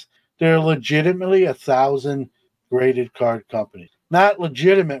this. There are legitimately 1,000 graded card companies. Not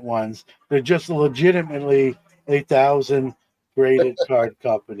legitimate ones. They're just legitimately 1,000 graded card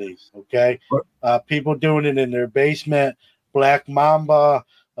companies. Okay, people doing it in their basement. Black Mamba,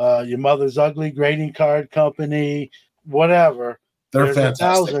 Your Mother's Ugly grading card company, whatever. They're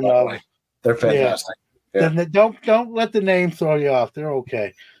fantastic. They're fantastic. Yeah. Then don't let the name throw you off. They're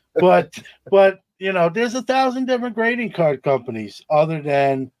okay, but there's 1,000 different grading card companies other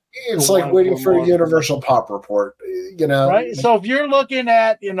than. It's like waiting for a universal pop report, Right. So if you're looking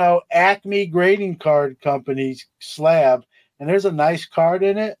at, Acme grading card company's slab, and there's a nice card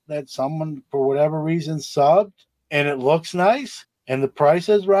in it that someone, for whatever reason, subbed, and it looks nice, and the price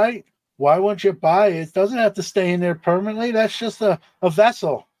is right, why wouldn't you buy it? It doesn't have to stay in there permanently. That's just a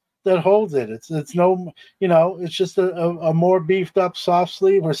vessel that holds it. It's just a more beefed up soft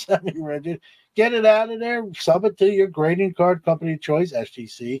sleeve or semi-rigid. Get it out of there, sub it to your grading card company choice,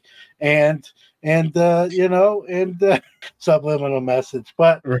 SGC, and subliminal message.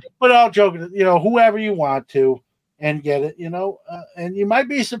 But all joking, whoever you want to, and get it, and you might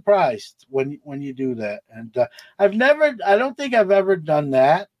be surprised when you do that. And I don't think I've ever done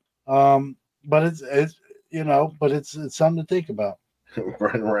that. But it's something to think about.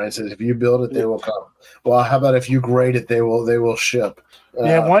 Ryan says, if you build it, they will come. Well, how about if you grade it, they will ship.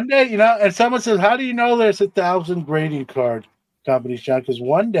 One day, and someone says, how do you know there's 1,000 grading card companies, John? Because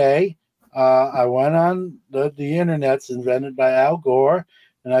one day I went on the internet's invented by Al Gore,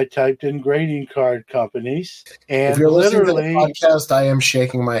 and I typed in grading card companies. And if you're listening to the podcast, I am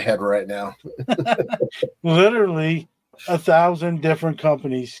shaking my head right now. Literally 1,000 different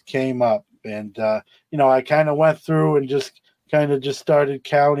companies came up. And, I kind of went through and just started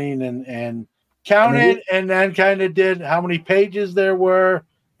counting and counted, and then kind of did how many pages there were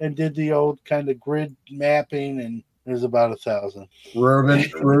and did the old kind of grid mapping, and there's about 1,000. Ruben,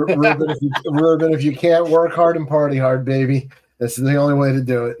 if you can't work hard and party hard, baby, this is the only way to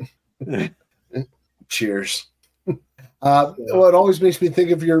do it. Cheers. Well, it always makes me think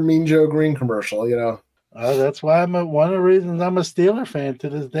of your Mean Joe Green commercial, That's why one of the reasons I'm a Steeler fan to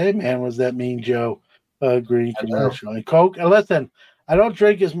this day, man, was that Mean Joe Green commercial. And Coke, listen, I don't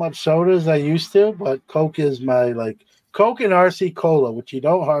drink as much soda as I used to, but Coke is my, Coke and RC Cola, which you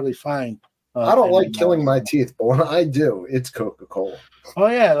don't hardly find. I don't like killing my teeth, but when I do, it's Coca-Cola. Oh,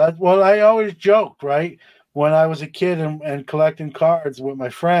 yeah. Well, I always joke, right? When I was a kid and collecting cards with my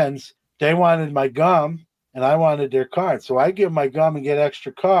friends, they wanted my gum, and I wanted their cards. So I give my gum and get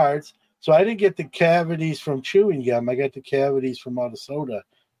extra cards. So I didn't get the cavities from chewing gum. I got the cavities from all the soda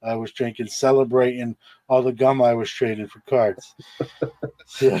I was drinking, celebrating all the gum I was trading for cards.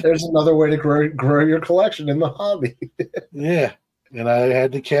 Yeah. There's another way to grow your collection in the hobby. Yeah. And I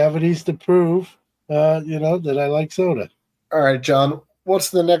had the cavities to prove, that I like soda. All right, John,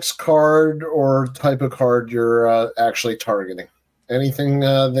 what's the next card or type of card you're actually targeting? Anything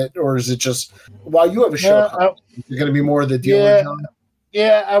or is it just, while you have a show, is it going to be more of the dealer, John?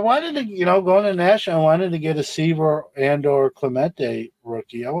 Yeah, I wanted to, going to National, I wanted to get a Seaver and or Clemente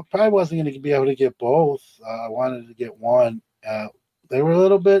rookie. I probably wasn't going to be able to get both. I wanted to get one. They were a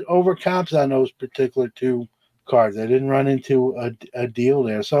little bit over comps on those particular two cards. I didn't run into a deal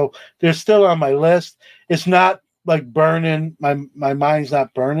there. So they're still on my list. It's not like burning. My mind's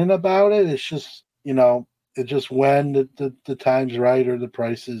not burning about it. It's just, it's just when the time's right or the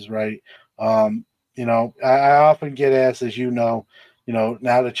price is right. I often get asked, as now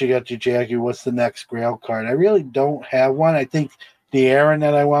that you got your Jackie, what's the next Grail card? I really don't have one. I think the Aaron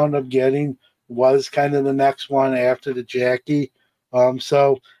that I wound up getting was kind of the next one after the Jackie.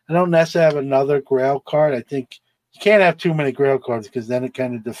 So I don't necessarily have another Grail card. I think you can't have too many Grail cards because then it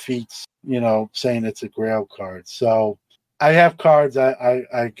kind of defeats, saying it's a Grail card. So I have cards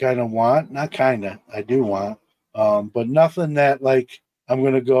I kind of want, not kind of, I do want, but nothing that like I'm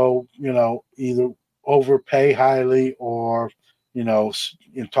going to go, either overpay highly or,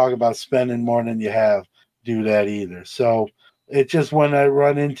 talk about spending more than you have, do that either. So it's just when I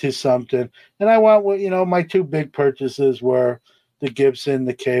run into something, and I want, my two big purchases were the Gibson,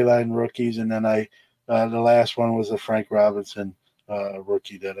 the K-Line rookies, and then the last one was a Frank Robinson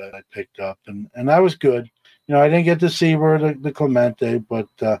rookie that I picked up, and I was good. I didn't get to see the Clemente, but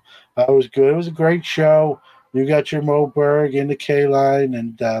I was good. It was a great show. You got your Moberg and the K-Line,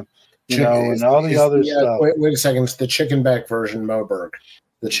 and and all the other stuff. Wait a second. It's the chicken back version Moberg.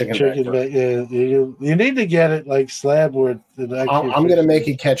 The chicken back. Yeah, you need to get it like slab where I'm going to make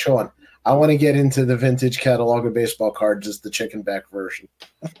it catch on. I want to get into the vintage catalog of baseball cards as the chicken back version.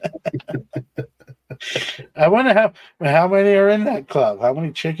 I wonder how many are in that club. How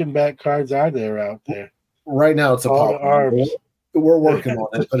many chicken back cards are there out there? Right now, it's a pop. We're working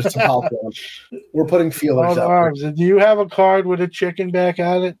on it, but it's a pop one. We're putting feelers out. Arms. Do you have a card with a chicken back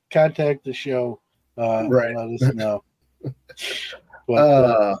on it? Contact the show. Right. Let us know.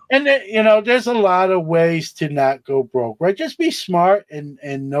 But, and there's a lot of ways to not go broke, right? Just be smart and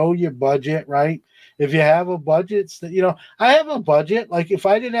know your budget, right? If you have a budget, I have a budget. Like if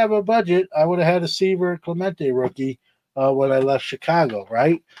I didn't have a budget, I would have had a Seaver Clemente rookie when I left Chicago,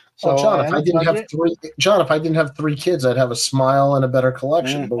 right? So, John, if I didn't have three kids, I'd have a Smile and a better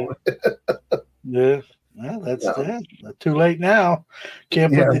collection. Yeah, well, that's too late now.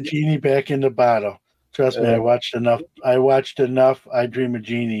 Can't put the genie back in the bottle. Trust me, I watched enough. I Dream of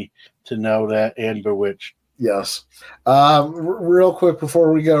Genie to know that, and Bewitched. Yes. Real quick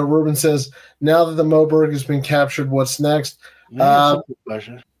before we go, Ruben says, now that the Moberg has been captured, what's next?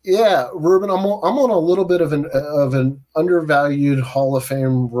 Yeah, Ruben, I'm on a little bit of an undervalued Hall of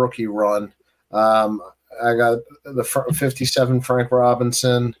Fame rookie run. I got the 57 Frank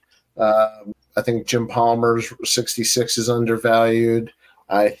Robinson. I think Jim Palmer's 66 is undervalued.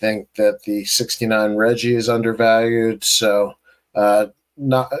 I think that the 69 Reggie is undervalued. So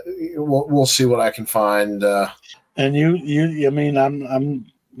we'll see what I can find. And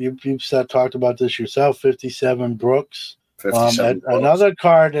you've talked about this yourself. 57 Brooks. 57 another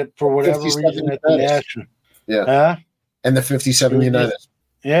card that for whatever reason at the National. Yeah. And the 57 United.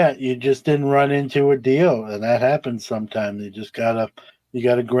 You just didn't run into a deal, and that happens sometimes. You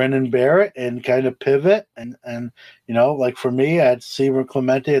gotta grin and bear it and kind of pivot. And like for me, I had Seaver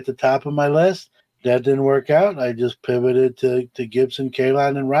Clemente at the top of my list. That didn't work out. I just pivoted to Gibson,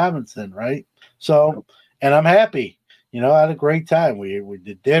 K-Line, and Robinson, right? So, and I'm happy. I had a great time. We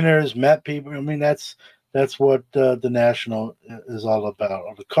did dinners, met people. That's what the National is all about.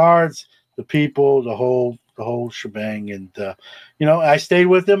 All the cards, the people, the whole shebang. And, I stayed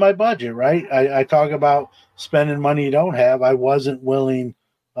within my budget, right? I talk about spending money you don't have. I wasn't willing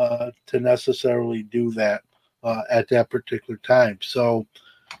to necessarily do that at that particular time. So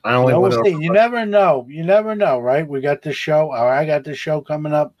we'll see. You never know. Right? We got this show, or I got this show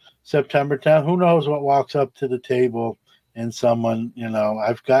coming up September 10th. Who knows what walks up to the table and someone,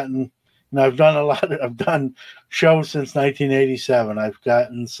 I've done I've done shows since 1987. I've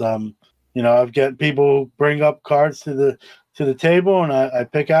gotten some, I've got people who bring up cards to the table, and I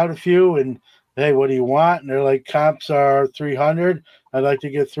pick out a few and, hey, what do you want? And they're like, comps are 300. I'd like to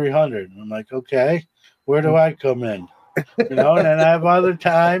get 300. And I'm like, okay, where do I come in? And then I have other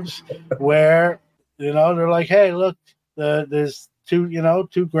times where, they're like, hey, look, there's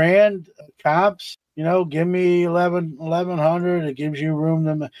 $2,000 comps. Give me 1,100. It gives you room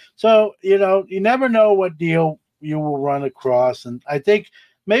to. So you never know what deal you will run across, and I think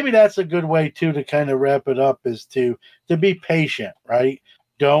maybe that's a good way too to kind of wrap it up is to be patient, right?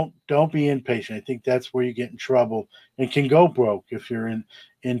 Don't be impatient. I think that's where you get in trouble and can go broke if you're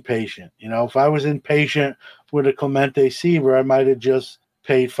impatient. If I was impatient with a Clemente Seaver, I might have just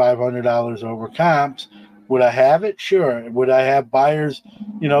paid $500 over comps. Would I have it? Sure. Would I have buyer's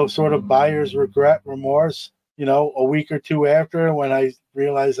regret, remorse, a week or two after when I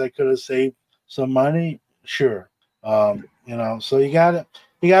realized I could have saved some money? Sure. So you gotta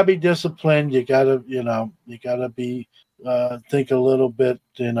be disciplined. You gotta be, think a little bit,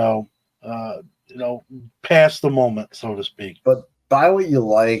 past the moment, so to speak. But buy what you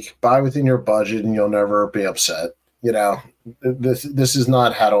like, buy within your budget, and you'll never be upset. this is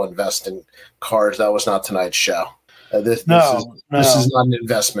not how to invest in cars. That was not tonight's show. This is not an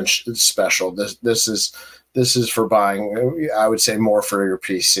investment special. This is for buying. I would say more for your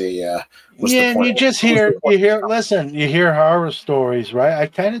PC. And you just hear horror stories, right? I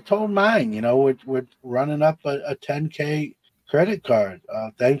kind of told mine. With running up a 10K credit card.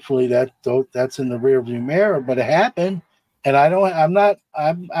 Thankfully, that's in the rearview mirror, but it happened, and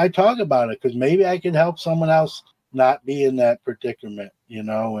I talk about it because maybe I could help someone else not be in that predicament,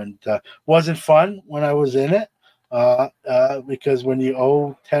 and wasn't fun when I was in it. Because when you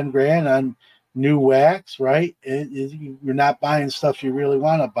owe 10 grand on new wax, right, you're not buying stuff you really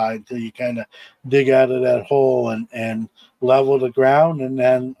want to buy until you kind of dig out of that hole and level the ground, and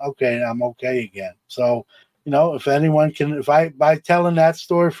then I'm okay again. So if anyone can, by telling that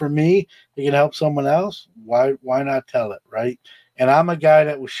story for me, it can help someone else, why not tell it, right? And I'm a guy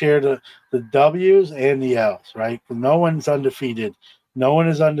that will share the W's and the L's, right? No one's undefeated. No one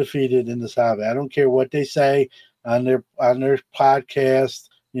is undefeated in this hobby. I don't care what they say on their podcast,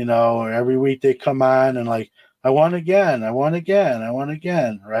 or every week they come on and like, I won again,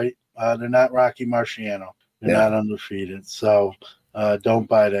 right? They're not Rocky Marciano. They're not undefeated. So don't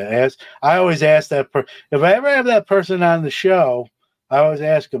buy that. I always ask that if I ever have that person on the show, I always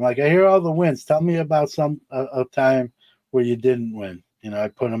ask them, like, I hear all the wins. Tell me about a time where you didn't win. I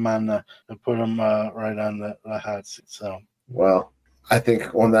put them right on the hot seat. So, well, I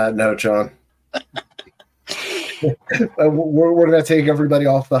think on that note, John, we're going to take everybody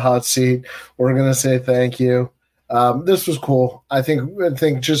off the hot seat. We're going to say thank you. This was cool. I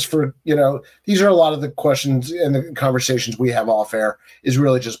think just for, these are a lot of the questions and the conversations we have off air is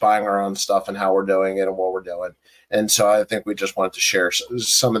really just buying our own stuff and how we're doing it and what we're doing. And so I think we just wanted to share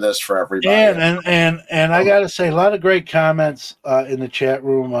some of this for everybody. And I got to say, a lot of great comments in the chat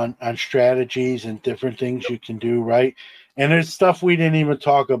room on strategies and different things you can do, right? And there's stuff we didn't even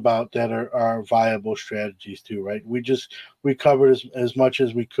talk about that are viable strategies too, right? We covered as much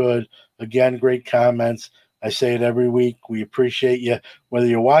as we could. Again, great comments. I say it every week. We appreciate you, whether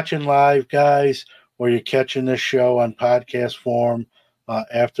you're watching live, guys, or you're catching this show on podcast form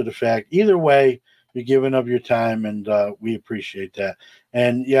after the fact. Either way, you're giving up your time, and we appreciate that.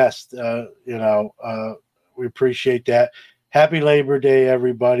 And yes, we appreciate that. Happy Labor Day,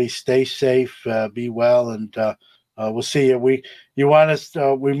 everybody. Stay safe, be well, and we'll see you. We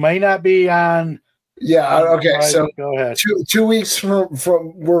may not be on. Yeah. Okay. Friday. So go ahead. 2 weeks from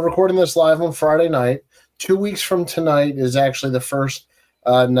we're recording this live on Friday night. 2 weeks from tonight is actually the first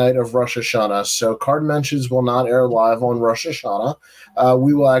night of Rosh Hashanah. So Card Mensches will not air live on Rosh Hashanah.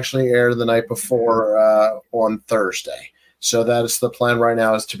 We will actually air the night before on Thursday. So that is the plan right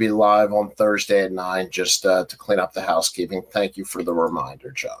now, is to be live on Thursday at 9, just to clean up the housekeeping. Thank you for the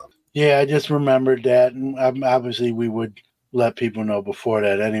reminder, John. Yeah, I just remembered that. And obviously we would let people know before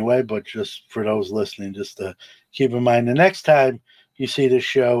that anyway, but just for those listening, just to keep in mind, the next time you see the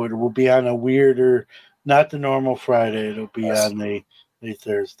show, it will be on a weirder, not the normal Friday. It'll be on the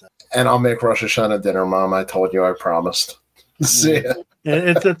Thursday. And I'll make Rosh Hashanah dinner, Mom. I told you, I promised. See ya.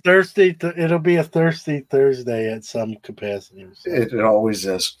 It's a thirsty. It'll be a thirsty Thursday at some capacity. So. It always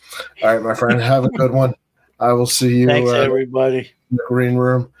is. All right, my friend. Have a good one. I will see you. Thanks, everybody. In the green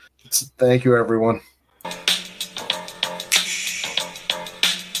room. Thank you, everyone.